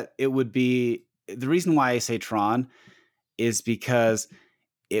think that it would be, the reason why I say Tron is because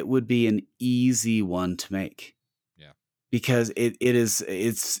it would be an easy one to make. Yeah, because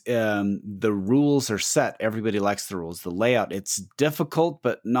it's the rules are set. Everybody likes the rules. The layout, it's difficult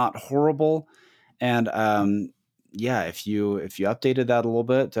but not horrible, and if you updated that a little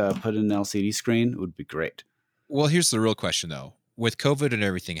bit, put in an LCD screen, it would be great. Well, here's the real question, though. With COVID and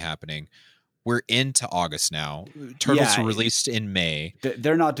everything happening, we're into August now. Turtles were released in May.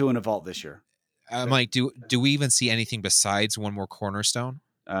 They're not doing a vault this year. I'm like, do we even see anything besides one more Cornerstone?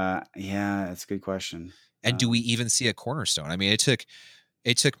 Yeah, that's a good question. And do we even see a Cornerstone? I mean,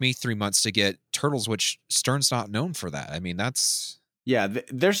 it took me 3 months to get Turtles, which Stern's not known for that. I mean, that's... Yeah,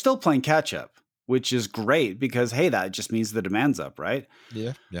 they're still playing catch up which is great because hey, that just means the demand's up, right?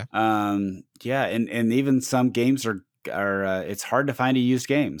 Yeah. Yeah. Yeah, and even some games are it's hard to find a used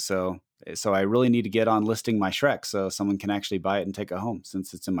game, so I really need to get on listing my Shrek so someone can actually buy it and take it home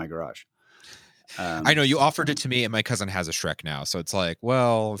since it's in my garage. I know you offered it to me, and my cousin has a Shrek now, so it's like,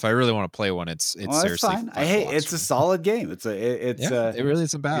 well, if I really want to play one, it's Well, that's seriously fine. Hey, $5. it's a solid game. It really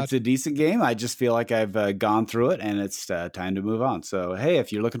isn't bad. It's a decent game. I just feel like I've gone through it, and it's time to move on. So, hey,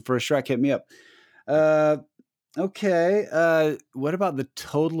 if you're looking for a Shrek, hit me up. Okay. What about the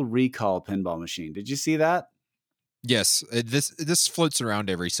Total Recall pinball machine? Did you see that? Yes, this floats around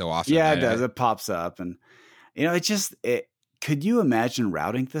every so often. Yeah, it does. It pops up, and could you imagine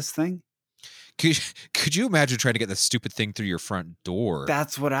routing this thing? Could you imagine trying to get this stupid thing through your front door?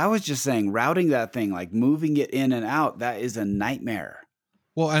 That's what I was just saying. Routing that thing, like moving it in and out, that is a nightmare.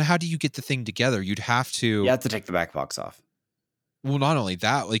 Well, and how do you get the thing together? You'd have to. You have to take the back box off. Well, not only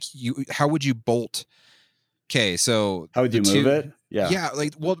that, like how would you bolt? Okay, so how would you move it? Yeah,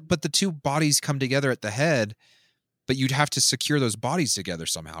 but the two bodies come together at the head, but you'd have to secure those bodies together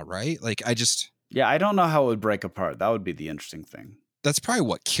somehow, right? Like I don't know how it would break apart. That would be the interesting thing. That's probably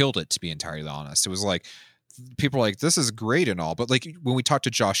what killed it, to be entirely honest. It was like people are like, this is great and all, but like when we talk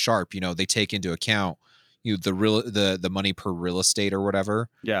to Josh Sharp, they take into account the money per real estate or whatever.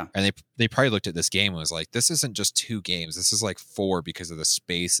 Yeah. And they probably looked at this game and was like, this isn't just 2 games. This is like 4 because of the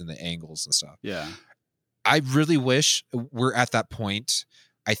space and the angles and stuff. Yeah. I really wish we're at that point.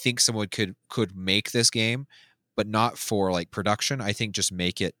 I think someone could make this game, but not for like production. I think just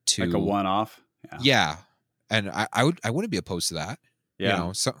make it to like a one-off. Yeah. And I wouldn't be opposed to that.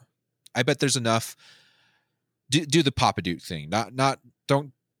 Yeah. So I bet there's enough. Do the Papa Duke thing.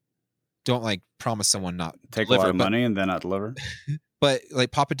 Don't like promise someone not take deliver, a lot of money and then not deliver. But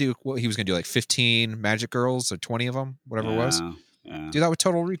like Papa Duke, what he was going to do, like 15 Magic Girls or 20 of them, whatever it was. Yeah. Do that with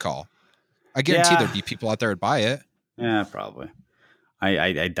Total Recall. I guarantee there'd be people out there who'd buy it. Yeah, probably.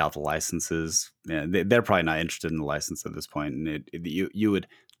 I doubt the licenses. Yeah, they're probably not interested in the license at this point, and you would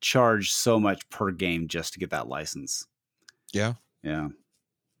charge so much per game just to get that license. Yeah. Yeah.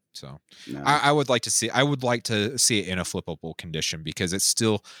 So I would like to see. I would like to see it in a flippable condition because it's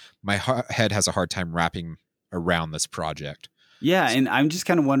still my head has a hard time wrapping around this project. Yeah, and I'm just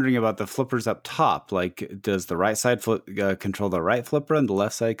kind of wondering about the flippers up top. Like, does the right side control the right flipper and the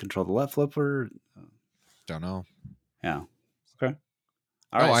left side control the left flipper? Don't know. Yeah. Okay.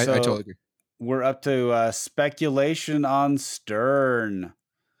 All right. So I totally agree. We're up to speculation on Stern.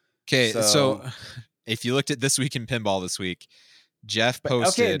 Okay, so if you looked at This Week in Pinball this week, Jeff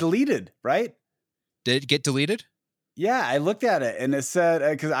posted. Okay, deleted, right? Did it get deleted? Yeah, I looked at it and it said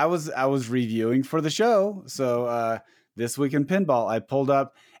because I was reviewing for the show, so This Week in Pinball, I pulled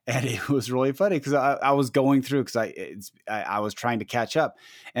up and it was really funny because I was going through because I was trying to catch up,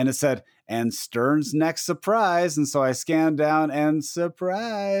 and it said and Stern's next surprise, and so I scanned down and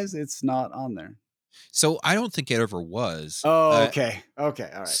surprise, it's not on there. So I don't think it ever was. Oh, okay, all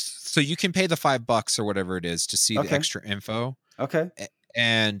right. So you can pay the $5 or whatever it is to see the extra info. Okay,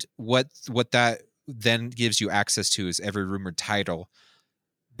 and what that then gives you access to is every rumored title.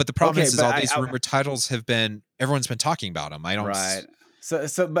 But the problem is all these rumored titles everyone's been talking about them. I don't. Right.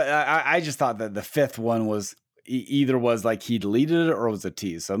 But I just thought that the 5th one was either was like he deleted it or it was a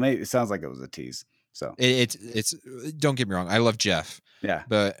tease. So maybe it sounds like it was a tease. So it's don't get me wrong. I love Jeff. Yeah.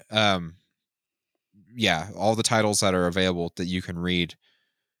 But yeah, all the titles that are available that you can read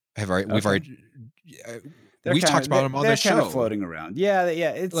we've talked about them on the show. They're kind of floating around. Yeah.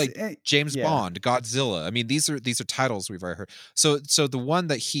 It's like James Bond, Godzilla. I mean, these are titles we've already heard. So the one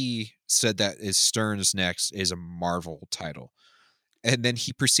that he said that is Stern's next is a Marvel title, and then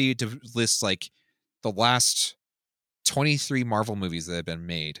he proceeded to list like the last 23 Marvel movies that have been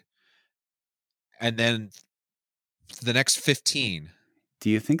made, and then the next 15. Do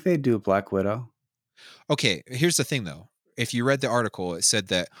you think they do Black Widow? Okay, here's the thing though. If you read the article, it said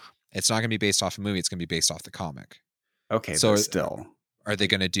that it's not going to be based off a movie. It's going to be based off the comic. Okay, so still, are they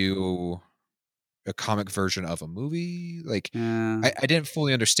going to do a comic version of a movie? Like, I didn't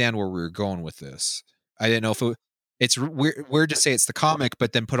fully understand where we were going with this. I didn't know if it's weird to say it's the comic,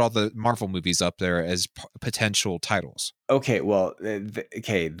 but then put all the Marvel movies up there as potential titles. Okay, well,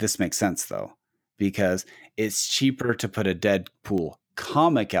 this makes sense though, because it's cheaper to put a Deadpool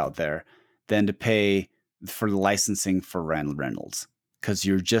comic out there than to pay for the licensing for Ryan Reynolds. Because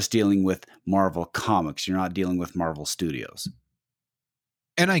you're just dealing with Marvel Comics, you're not dealing with Marvel Studios.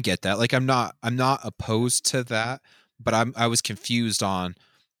 And I get that. Like I'm not opposed to that, but I was confused on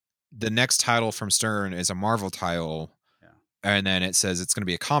the next title from Stern is a Marvel title. Yeah. and then it says it's going to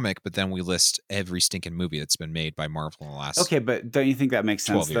be a comic, but then we list every stinking movie that's been made by Marvel in the last Okay, but don't you think that makes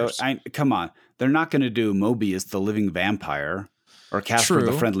sense 12 though? years. Come on, they're not going to do Mobius the Living Vampire or Casper the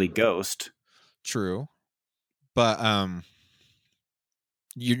True, Friendly Ghost. true. But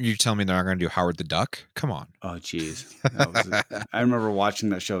you telling me they're not going to do Howard the Duck? Come on. Oh, geez. I remember watching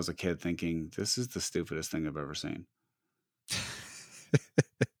that show as a kid thinking, this is the stupidest thing I've ever seen.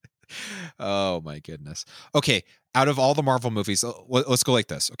 Oh my goodness. Okay, out of all the Marvel movies, let's go like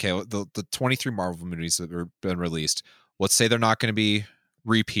this. Okay, the 23 Marvel movies that have been released, let's say they're not going to be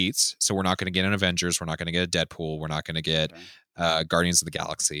repeats. So we're not going to get an Avengers, we're not going to get a Deadpool, we're not going to get Guardians of the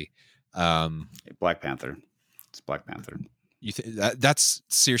Galaxy. Black Panther. It's Black Panther. That's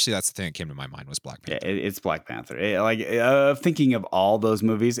seriously, that's the thing that came to my mind was Black Panther. Yeah, it's Black Panther. Thinking of all those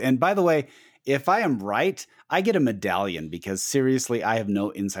movies. And by the way, if I am right, I get a medallion because seriously, I have no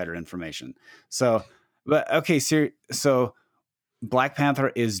insider information. So, but okay, so Black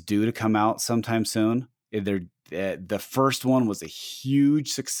Panther is due to come out sometime soon. The first one was a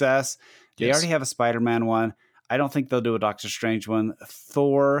huge success. They already have a Spider-Man one. I don't think they'll do a Doctor Strange one.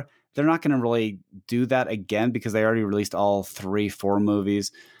 Thor, they're not going to really do that again because they already released all 4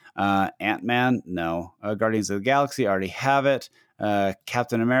 movies. Ant-Man, no. Guardians of the Galaxy, already have it.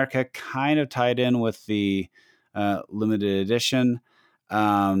 Captain America, kind of tied in with the limited edition.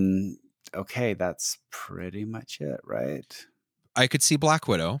 Okay, that's pretty much it, right? I could see Black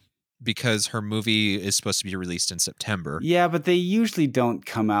Widow because her movie is supposed to be released in September. Yeah, but they usually don't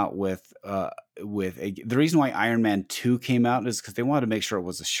come out with the reason why Iron Man 2 came out is because they wanted to make sure it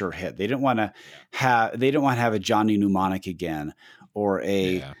was a sure hit. They didn't want to have a Johnny Mnemonic again or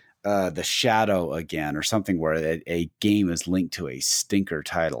the Shadow again or something where a game is linked to a stinker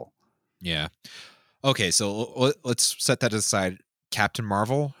title. Yeah. Okay, so let's set that aside. Captain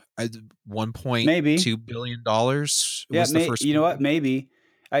Marvel, $1.2 billion was the first. You know what? Maybe.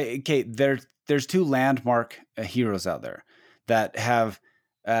 There's 2 landmark heroes out there that have,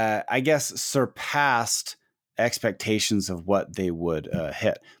 I guess, surpassed expectations of what they would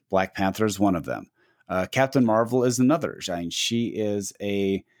hit. Black Panther is one of them. Captain Marvel is another. I mean, she is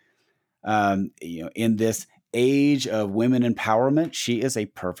in this age of women empowerment, she is a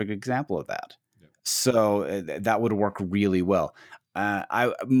perfect example of that. Yeah. So that would work really well.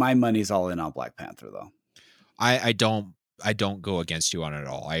 My money's all in on Black Panther, though. I don't go against you on it at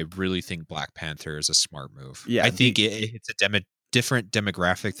all. I really think Black Panther is a smart move. Yeah, I think it's a different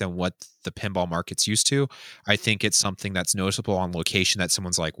demographic than what the pinball market's used to. I think it's something that's noticeable on location that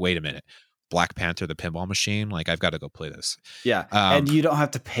someone's like, wait a minute, Black Panther, the pinball machine, like I've got to go play this. Yeah, and you don't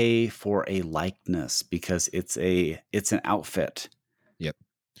have to pay for a likeness because it's an outfit. Yep.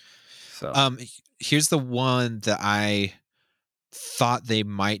 So here's the one that I thought they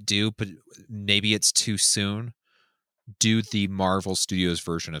might do, but maybe it's too soon. Do the Marvel Studios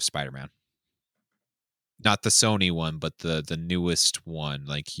version of Spider-Man. Not the Sony one, but the newest one,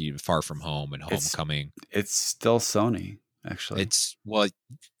 like Far From Home and Homecoming. It's still Sony, actually. It's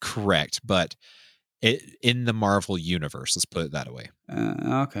correct, but in the Marvel universe, let's put it that way.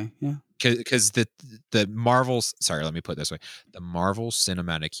 Okay, yeah. Because the Marvel's, sorry, let me put it this way: the Marvel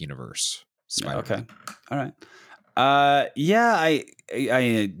Cinematic Universe. Spider-Man. Okay, all right.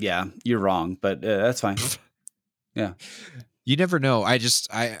 Yeah, you're wrong, but that's fine. Yeah, you never know.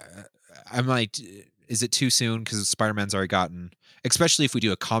 I'm like, is it too soon? Because Spider-Man's already gotten, especially if we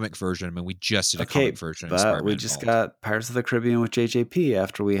do a comic version. I mean, we just did a comic version. But Spider-Man we just got Pirates of the Caribbean with JJP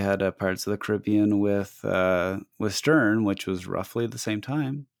after we had Pirates of the Caribbean with Stern, which was roughly the same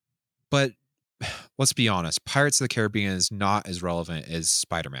time. But let's be honest, Pirates of the Caribbean is not as relevant as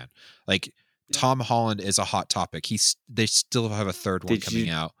Spider-Man. Like Tom Holland is a hot topic. They still have a third one coming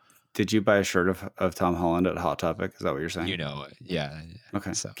out. Did you buy a shirt of Tom Holland at Hot Topic? Is that what you're saying? You know, yeah.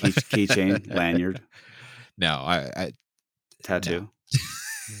 Okay. So. Keychain, lanyard. No, I tattoo. No.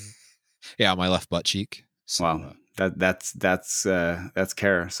 Yeah, on my left butt cheek. So, wow, that's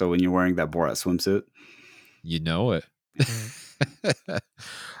care. So when you're wearing that Borat swimsuit, you know it.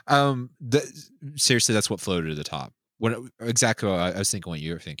 Seriously, that's what floated to the top. Exactly what I was thinking. What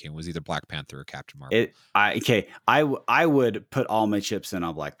you were thinking was either Black Panther or Captain Marvel. I would put all my chips in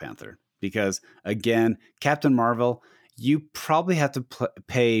on Black Panther because again, Captain Marvel, you probably have to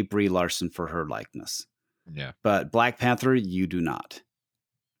pay Brie Larson for her likeness. Yeah, but Black Panther, you do not.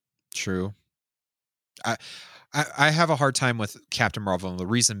 True. I have a hard time with Captain Marvel, and the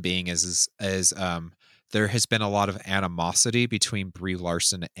reason being is there has been a lot of animosity between Brie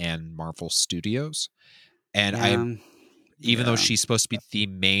Larson and Marvel Studios, and even though she's supposed to be the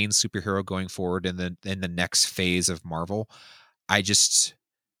main superhero going forward in the next phase of Marvel,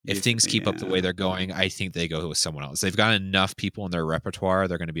 if things keep up the way they're going, I think they go with someone else. They've got enough people in their repertoire.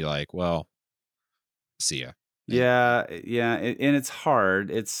 They're going to be like, well, see ya. Yeah, and it's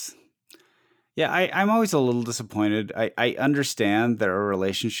hard. I'm always a little disappointed. I understand there are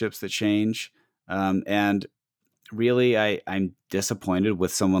relationships that change, and really, I'm disappointed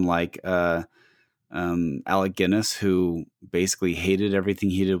with someone like Alec Guinness, who basically hated everything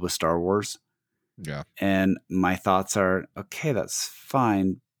he did with Star Wars. Yeah. And my thoughts are, okay, that's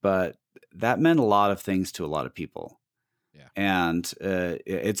fine, but that meant a lot of things to a lot of people. Yeah. And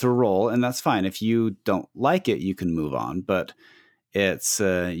it's a role, and that's fine. If you don't like it, you can move on. But it's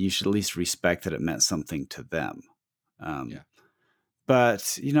you should at least respect that it meant something to them. Yeah.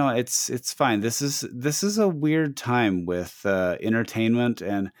 But it's fine. This is a weird time with entertainment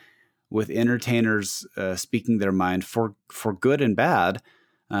and with entertainers speaking their mind for good and bad.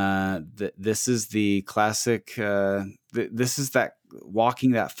 This is the classic. This is that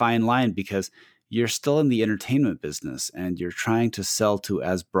walking that fine line, because you're still in the entertainment business and you're trying to sell to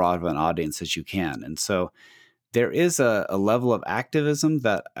as broad of an audience as you can. And so there is a level of activism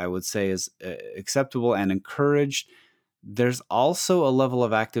that I would say is acceptable and encouraged. There's also a level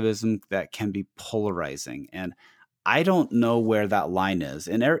of activism that can be polarizing. And I don't know where that line is.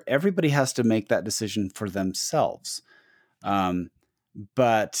 And everybody has to make that decision for themselves.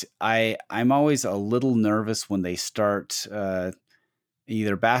 But I'm always a little nervous when they start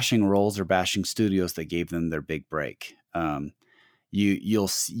either bashing roles or bashing studios that gave them their big break. You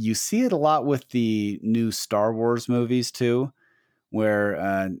see it a lot with the new Star Wars movies too,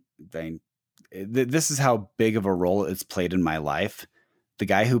 where this is how big of a role it's played in my life. The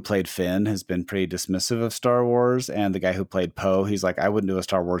guy who played Finn has been pretty dismissive of Star Wars, and the guy who played Poe, he's like, I wouldn't do a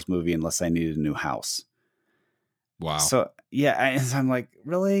Star Wars movie unless I needed a new house. Wow. So yeah, I'm like,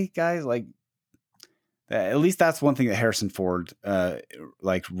 really, guys? Like, at least that's one thing that Harrison Ford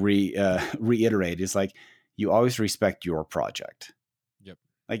reiterated is like, you always respect your project. Yep.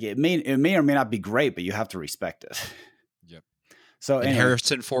 Like it may or may not be great, but you have to respect it. Yep. So and anyway,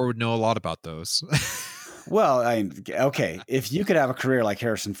 Harrison Ford would know a lot about those. Well, okay, if you could have a career like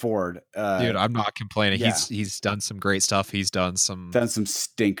Harrison Ford, dude, I'm not complaining. Yeah. He's done some great stuff. He's done some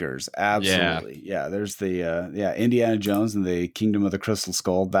stinkers. Absolutely. Yeah. There's the Indiana Jones and the Kingdom of the Crystal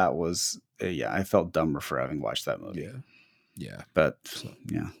Skull. That was I felt dumber for having watched that movie. Yeah. But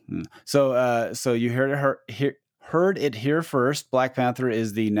yeah. So you heard it here first. Black Panther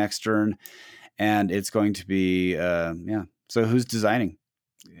is the next turn, and it's going to be So who's designing?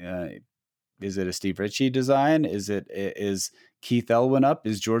 Is it a Steve Ritchie design? Is Keith Elwin up?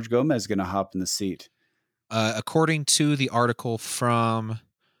 Is George Gomez going to hop in the seat? According to the article from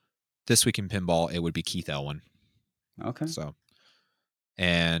This Week in Pinball, it would be Keith Elwin. Okay. So,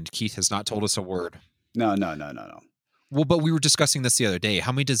 and Keith has not told us a word. No. Well, but we were discussing this the other day.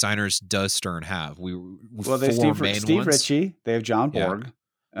 How many designers does Stern have? They have Steve Ritchie. They have John Borg.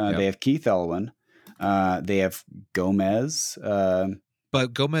 Yep. They have Keith Elwin. They have Gomez.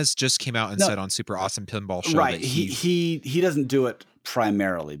 But Gomez just came out and said on Super Awesome Pinball Show right. that he doesn't do it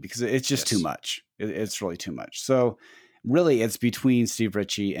primarily because it's just too much. It's really too much. So really, it's between Steve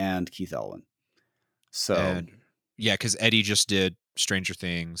Ritchie and Keith Elwin. So because Eddie just did Stranger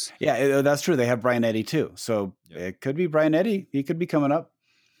Things. Yeah, that's true. They have Brian Eddy too. So it could be Brian Eddy. He could be coming up.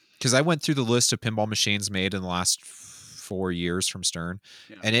 Because I went through the list of pinball machines made in the last 4 years from Stern,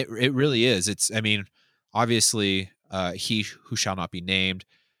 and it really is. Obviously, He Who Shall Not Be Named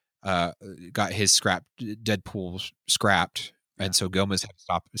got his Deadpool scrapped, and so Gomez had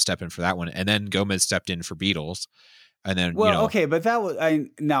to step in for that one, and then Gomez stepped in for Beatles, and then okay, but that was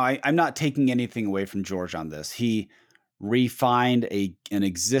I'm not taking anything away from George on this. He refined an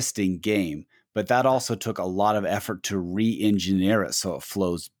existing game, but that also took a lot of effort to re-engineer it so it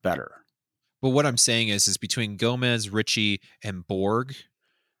flows better. But what I'm saying is between Gomez, Ritchie, and Borg,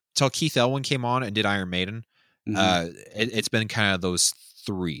 till Keith Elwin came on and did Iron Maiden, it's been kind of those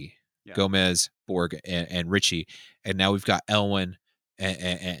three: Gomez, Borg, and Ritchie, and now we've got Elwin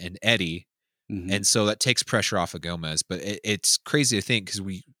and Eddie, and so that takes pressure off of Gomez. But it's crazy to think because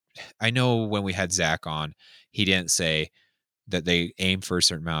I know when we had Zach on, he didn't say that they aim for a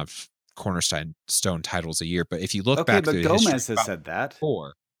certain amount of cornerstone titles a year. But if you look back, but Gomez has said that.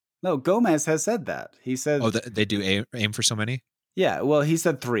 No, Gomez has said that. He said, "Oh, they do aim for so many." Yeah, well, he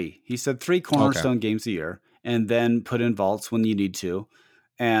said 3. He said 3 cornerstone games a year, and then put in vaults when you need to,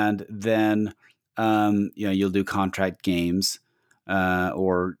 and then you'll do contract games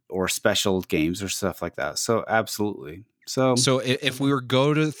or special games or stuff like that. So absolutely. So if we were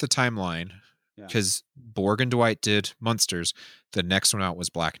go to the timeline, because Borg and Dwight did Munsters, the next one out was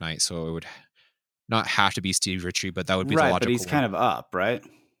Black Knight, so it would not have to be Steve Ritchie, but that would be the logical but he's kind of up, right?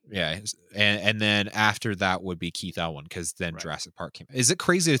 Yeah, and then after that would be Keith Elwin, because then Right. Jurassic Park came. Is it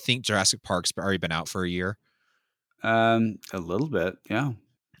crazy to think Jurassic Park's already been out for a year? A little bit, yeah.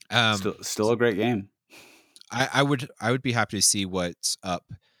 Um, Still a great game. I would be happy to see what's up.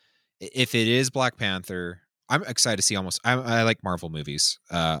 If it is Black Panther, I'm excited to see I like Marvel movies.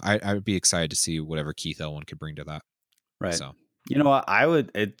 I would be excited to see whatever Keith Elwin could bring to that. Right. So You know what?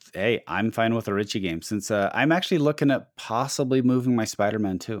 Hey, I'm fine with a Richie game since I'm actually looking at possibly moving my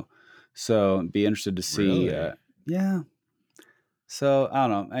Spider-Man too. So be interested to see. really, Yeah. So I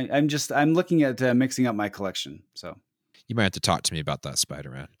don't know. I'm looking at mixing up my collection. So you might have to talk to me about that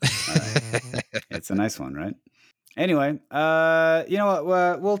Spider-Man. all right, it's a nice one, right? Anyway, you know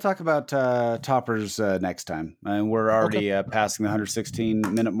what? We'll talk about toppers next time, and we're Okay. already passing the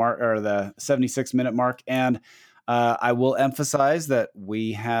 116-minute mark or the 76-minute mark. And I will emphasize that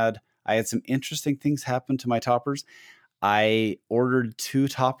I had some interesting things happen to my toppers. I ordered 2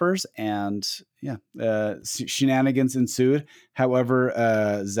 toppers, and yeah, shenanigans ensued.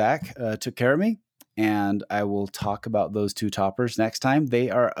 However, Zach took care of me. And I will talk about those 2 toppers next time. They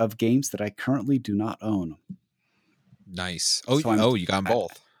are of games that I currently do not own. Nice. So You got them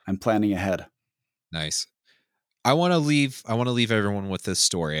both. I'm planning ahead. Nice. I want to leave everyone with this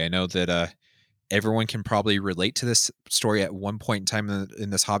story. I know that everyone can probably relate to this story at one point in time in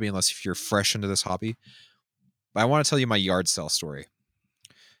this hobby, unless if you're fresh into this hobby. But I want to tell you my yard sale story.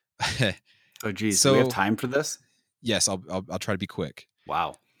 Oh, geez. Do we have So time for this? yes, I'll try to be quick.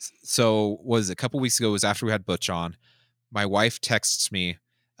 Wow. So was a couple weeks ago, it was after we had Butch on. My wife texts me.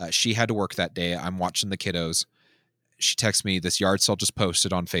 She had to work that day. I'm watching the kiddos. She texts me, this yard sale just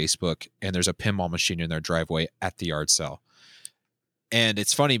posted on Facebook, and there's a pinball machine in their driveway at the yard sale. And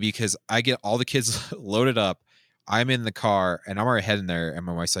it's funny because I get all the kids loaded up. I'm in the car and I'm already heading there. And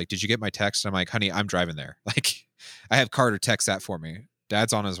my wife's like, "Did you get my text?" And I'm like, "Honey, I'm driving there." Like, I have Carter text that for me.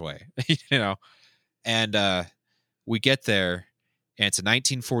 Dad's on his way, you know? And we get there, and it's a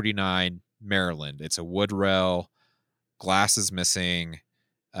 1949 Maryland. It's a wood rail, glass is missing.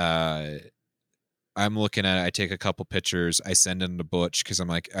 I'm looking at it. I take a couple pictures. I send them to Butch because I'm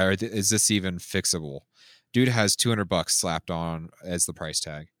like, is this even fixable? Dude has $200 slapped on as the price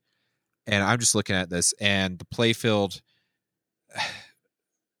tag. And I'm just looking at this, and the playfield,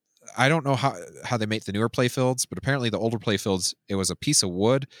 I don't know how they make the newer playfields, but apparently the older playfields, it was a piece of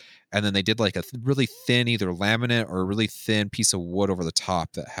wood, and then they did like a really thin either laminate or a really thin piece of wood over the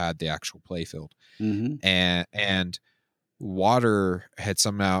top that had the actual playfield. Mm-hmm. And water had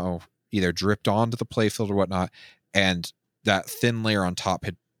somehow either dripped onto the playfield or whatnot, and that thin layer on top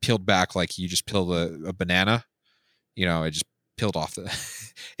had peeled back like you just peel a banana. You know, it just peeled off the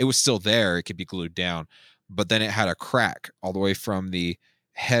it was still there, it could be glued down, but then it had a crack all the way from the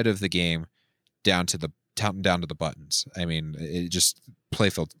head of the game down to the buttons. I mean, it just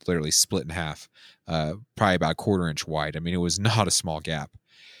playfield literally split in half, probably about a quarter-inch wide. I mean, it was not a small gap.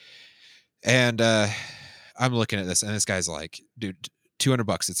 And I'm looking at this, and this guy's like, "Dude,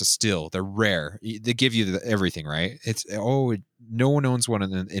 $200. It's a still. They're rare. They give you everything, right? No one owns one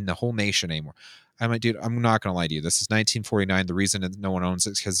in the whole nation anymore." I'm like, "Dude, I'm not gonna lie to you. This is 1949. The reason that no one owns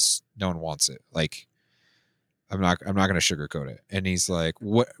it is because no one wants it. Like, I'm not gonna sugarcoat it." And he's like,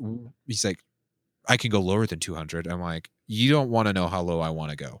 "What?" He's like, "I can go lower than 200." I'm like, "You don't want to know how low I want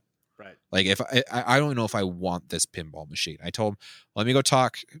to go." Right. Like, if I don't know if I want this pinball machine. I told him, "Let me go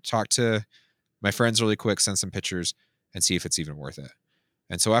talk to my friends really quick, send some pictures, and see if it's even worth it."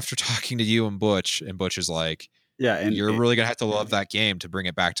 And so after talking to you and Butch is like, Yeah. "You're really gonna have to love that game to bring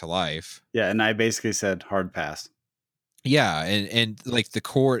it back to life." Yeah. And I basically said hard pass. Yeah, and like the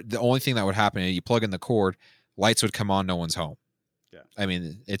cord, the only thing that would happen is you plug in the cord, lights would come on, no one's home. Yeah. I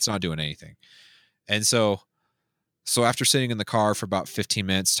mean, it's not doing anything. And so after sitting in the car for about 15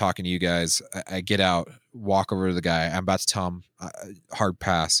 minutes talking to you guys, I get out, walk over to the guy. I'm about to tell him hard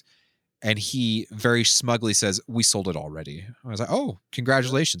pass. And he very smugly says, "We sold it already." I was like, "Oh,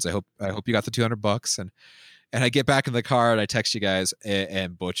 congratulations. I hope you got the $200." And I get back in the car and I text you guys,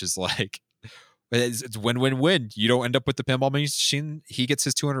 and Butch is like, it's win-win-win. You don't end up with the pinball machine. He gets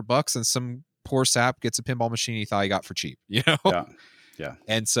his $200, and some poor sap gets a pinball machine he thought he got for cheap, you know? Yeah. Yeah.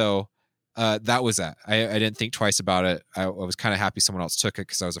 And so that was that. I didn't think twice about it. I was kind of happy someone else took it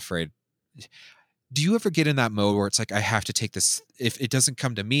because I was afraid. Do you ever get in that mode where it's like, I have to take this? If it doesn't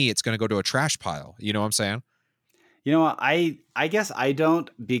come to me, it's going to go to a trash pile. You know what I'm saying? You know what? I guess I don't,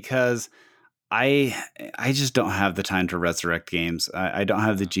 because I just don't have the time to resurrect games. I don't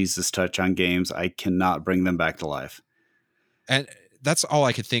have the Jesus touch on games. I cannot bring them back to life. And that's all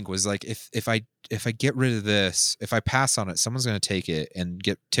I could think was like, if I get rid of this, if I pass on it, someone's going to take it and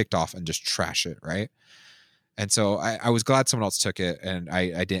get ticked off and just trash it, right? And so I was glad someone else took it, and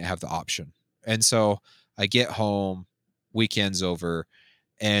I didn't have the option. And so I get home, weekend's over,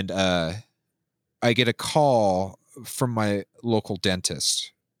 and I get a call from my local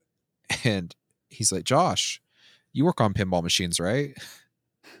dentist, and he's like, "Josh, you work on pinball machines, right?"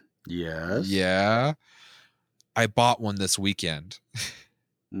 Yes. Yeah. I bought one this weekend.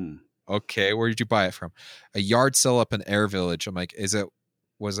 Hmm. Okay, where did you buy it from? A yard sale up in Air Village. I'm like,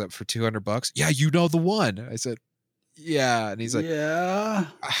 was it for $200? Yeah, you know the one. I said, yeah. And he's like, Yeah.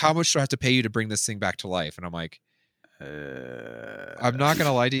 how much do I have to pay you to bring this thing back to life? And I'm like, I'm not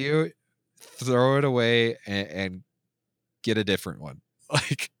gonna lie to you. Throw it away and get a different one.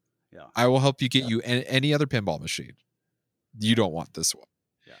 Like, Yeah. I will help you get you any other pinball machine. You don't want this one.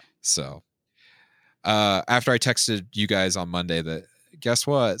 Yeah. So after I texted you guys on Monday that, guess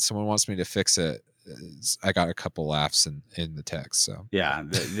what? Someone wants me to fix it. I got a couple laughs in the text. So Yeah,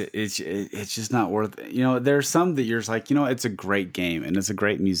 it's just not worth it. You know, there's some that you're just like, you know, it's a great game and it's a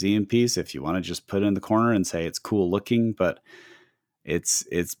great museum piece if you want to just put it in the corner and say it's cool looking, but it's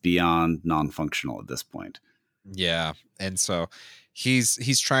beyond non-functional at this point. yeah. And so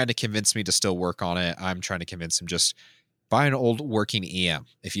he's trying to convince me to still work on it. I'm trying to convince him, just buy an old working EM.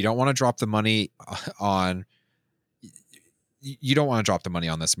 If you don't want to drop the money on, you don't want to drop the money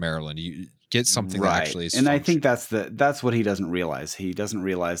on this Maryland. You get something that actually is and I functional. think that's what he doesn't realize. He doesn't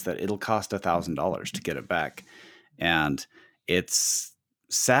realize that it'll cost $1,000 to get it back, and it's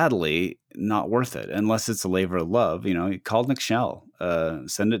sadly not worth it unless it's a labor of love. You know, call Nick Shell,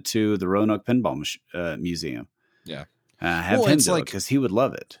 send it to the Roanoke Pinball Museum. Yeah. Have Well, him it's do it like because he would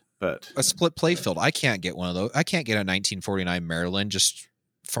love it. But a split playfield. I can't get one of those. I can't get a 1949 Maryland just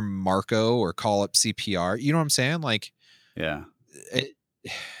from Marco or call up CPR. You know what I'm saying? Like, yeah, it,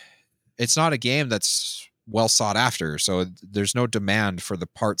 it's not a game that's well sought after, so there's no demand for the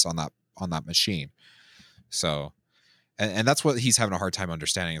parts on that machine. So, and that's what he's having a hard time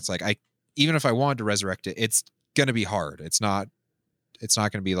understanding. It's like, even if I wanted to resurrect it, it's gonna be hard. It's not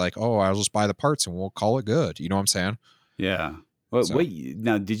gonna be like, oh, I'll just buy the parts and we'll call it good. You know what I'm saying? yeah. What? So, Wait,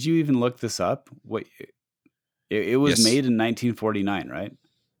 now did you even look this up? What? It was yes, made in 1949, right?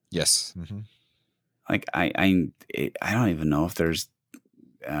 yes. Mm-hmm. Like I don't even know if there's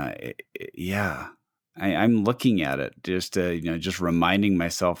yeah. I'm looking at it just just reminding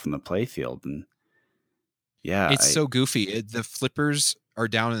myself from the playfield, and yeah, It's so goofy. The flippers are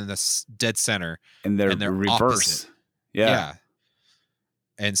down in the dead center, and they're and they're opposite. reverse. Yeah. Yeah.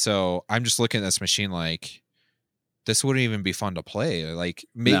 And so I'm just looking at this machine like, this wouldn't even be fun to play. Like,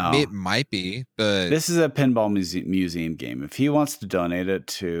 No. it might be, but This is a pinball museum game. If he wants to donate it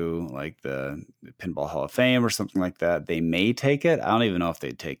to like the Pinball Hall of Fame or something like that, they may take it. I don't even know if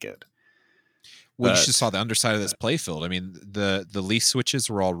they'd take it. well, you should saw the underside of this playfield. I mean, the leaf switches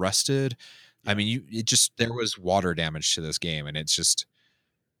were all rusted. I mean, there was water damage to this game, and it's just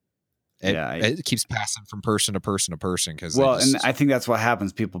it keeps passing from person to person to person because and I think that's what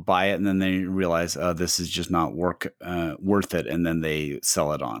happens. People buy it and then they realize, oh, this is just not worth it, and then they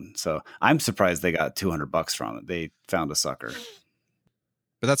sell it on. So I'm surprised they got $200 from it. They found a sucker.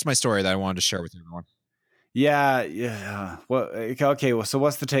 But that's my story that I wanted to share with everyone. Yeah. Well, okay. Well, so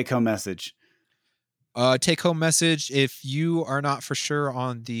what's the take-home message? Take-home message: if you are not for sure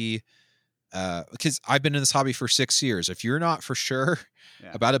on the because I've been in this hobby for 6 years. If you're not for sure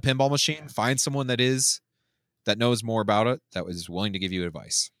about a pinball machine, find someone that knows more about it, that was willing to give you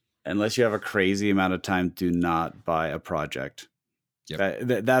advice. Unless you have a crazy amount of time, do not buy a project.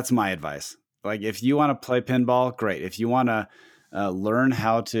 Yep. That's my advice. Like, if you want to play pinball, great. If you want to learn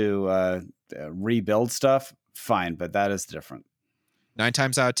how to rebuild stuff, fine, but that is different. 9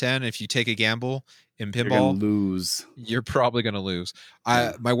 times out of 10, if you take a gamble in pinball, you're probably going to lose.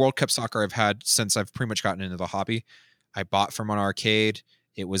 My World Cup soccer I've had since I've pretty much gotten into the hobby, I bought from an arcade.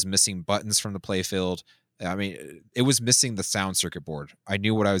 It was missing buttons from the playfield. I mean, it was missing the sound circuit board. I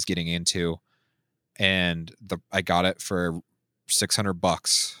knew what I was getting into, and I got it for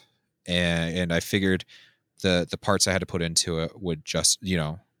 $600, and I figured the parts I had to put into it would just,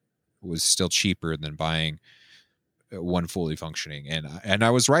 was still cheaper than buying one fully functioning, and I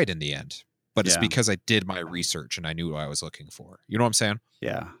was right in the end. But it's because I did my research and I knew what I was looking for. You know what I'm saying?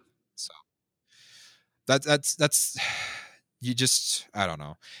 Yeah. So that's you just, I don't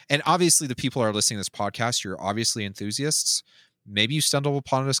know. And obviously the people who are listening to this podcast, you're obviously enthusiasts. Maybe you stumbled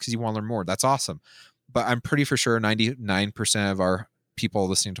upon us because you want to learn more. That's awesome. But I'm pretty for sure 99% of our people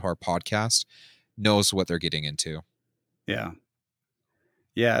listening to our podcast knows what they're getting into. Yeah.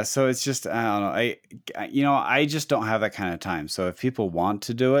 Yeah. So it's just, I don't know. I just don't have that kind of time. So if people want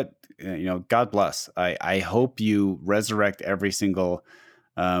to do it, God bless. I hope you resurrect every single,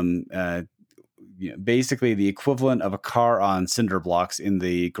 basically the equivalent of a car on cinder blocks in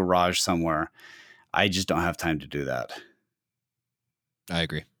the garage somewhere. I just don't have time to do that. I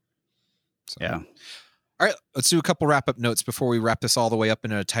agree. So. Yeah. All right, let's do a couple wrap-up notes before we wrap this all the way up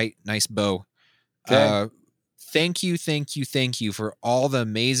in a tight, nice bow. Okay. Thank you for all the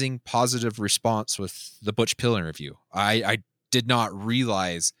amazing positive response with the Butch Pill interview. I did not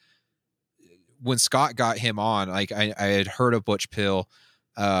realize when Scott got him on, like I had heard of Butch Pill,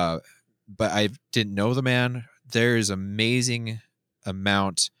 but I didn't know the man. There's amazing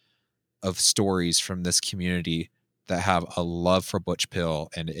amount of stories from this community that have a love for Butch Pill,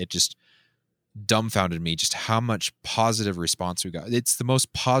 and it just dumbfounded me just how much positive response we got. It's the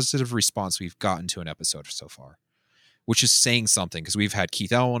most positive response we've gotten to an episode so far, which is saying something, because we've had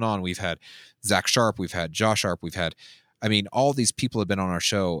Keith Elwin on, we've had Zach Sharp, we've had Josh Sharp, we've had, I mean, all these people have been on our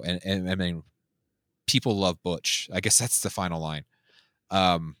show, and I mean, people love Butch. I guess that's the final line.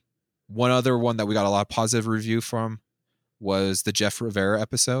 One other one that we got a lot of positive review from was the Jeff Rivera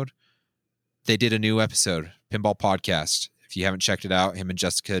episode. They did a new episode, Pinball Podcast. If you haven't checked it out, him and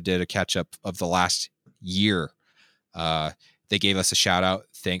Jessica did a catch up of the last year. They gave us a shout out.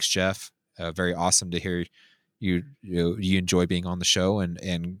 Thanks, Jeff. Very awesome to hear you enjoy being on the show,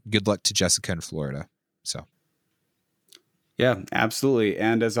 and good luck to Jessica in Florida. So, yeah, absolutely.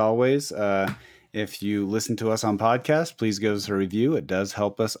 And as always, if you listen to us on podcast, please give us a review. It does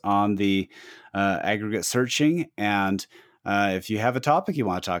help us on the aggregate searching. And if you have a topic you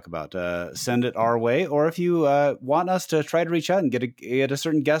want to talk about, send it our way. Or if you want us to try to reach out and get a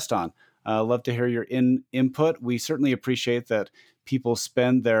certain guest on, love to hear your input. We certainly appreciate that people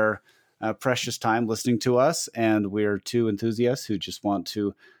spend their precious time listening to us, and we're two enthusiasts who just want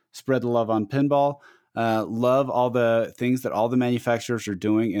to spread the love on pinball. Love all the things that all the manufacturers are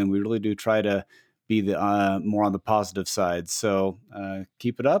doing, and we really do try to be the more on the positive side. So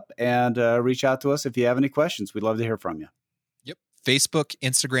keep it up, and reach out to us if you have any questions. We'd love to hear from you. Yep. Facebook,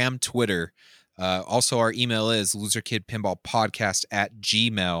 Instagram, Twitter. Also, our email is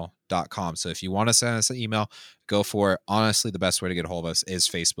loserkidpinballpodcast@gmail.com. So if you want to send us an email, go for it. Honestly, the best way to get a hold of us is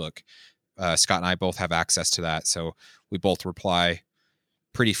Facebook. Scott and I both have access to that, so we both reply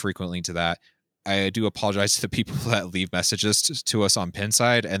pretty frequently to that. I do apologize to the people that leave messages to us on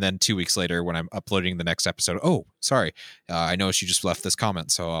Pinside, and then 2 weeks later when I'm uploading the next episode, oh, sorry, I noticed you just left this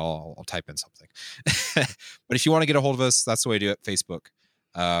comment, so I'll type in something. But if you want to get a hold of us, that's the way to do it, Facebook.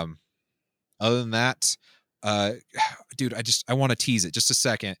 Other than that, dude, I want to tease it just a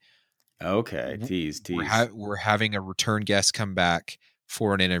second. Okay, tease. We're having a return guest come back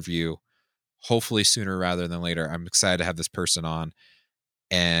for an interview, hopefully sooner rather than later. I'm excited to have this person on,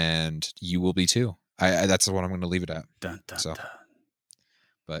 and you will be too. That's what I'm going to leave it at. Dun, dun, so, dun.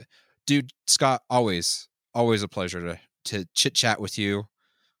 But dude, Scott, always a pleasure to chit chat with you,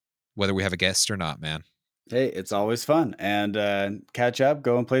 whether we have a guest or not, man. Hey, it's always fun. And catch up,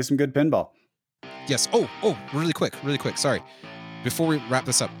 go and play some good pinball. Yes. Oh, really quick. Sorry. Before we wrap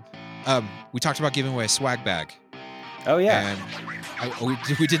this up, we talked about giving away a swag bag. Oh, yeah. And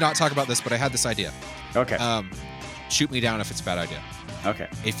we did not talk about this, but I had this idea. Okay. Shoot me down if it's a bad idea. Okay.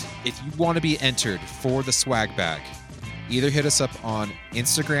 If you want to be entered for the swag bag, either hit us up on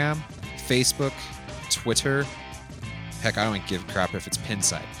Instagram, Facebook, Twitter. Heck, I don't give a crap if it's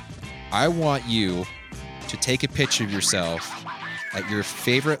Pinside. I want you to take a picture of yourself at your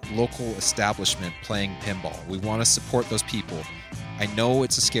favorite local establishment playing pinball. We want to support those people. I know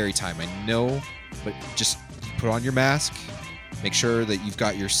it's a scary time. I know, but just put on your mask, make sure that you've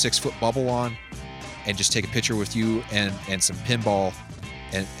got your 6-foot bubble on, and just take a picture with you and some pinball,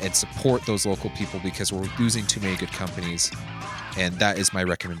 and support those local people, because we're losing too many good companies. And that is my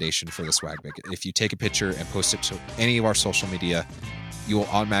recommendation for the swag bag. If you take a picture and post it to any of our social media, you will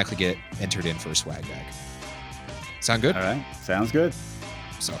automatically get entered in for a swag bag. Sound good? All right. Sounds good.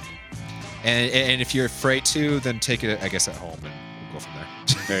 So, and if you're afraid to, then take it, I guess, at home, and we'll go from there.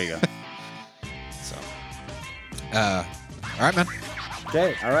 There you go. So, all right, man.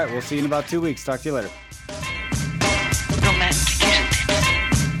 Okay. All right. We'll see you in about 2 weeks. Talk to you later.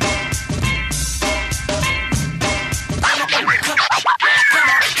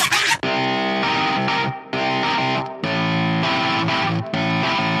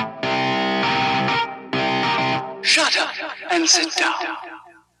 Shut up and sit down.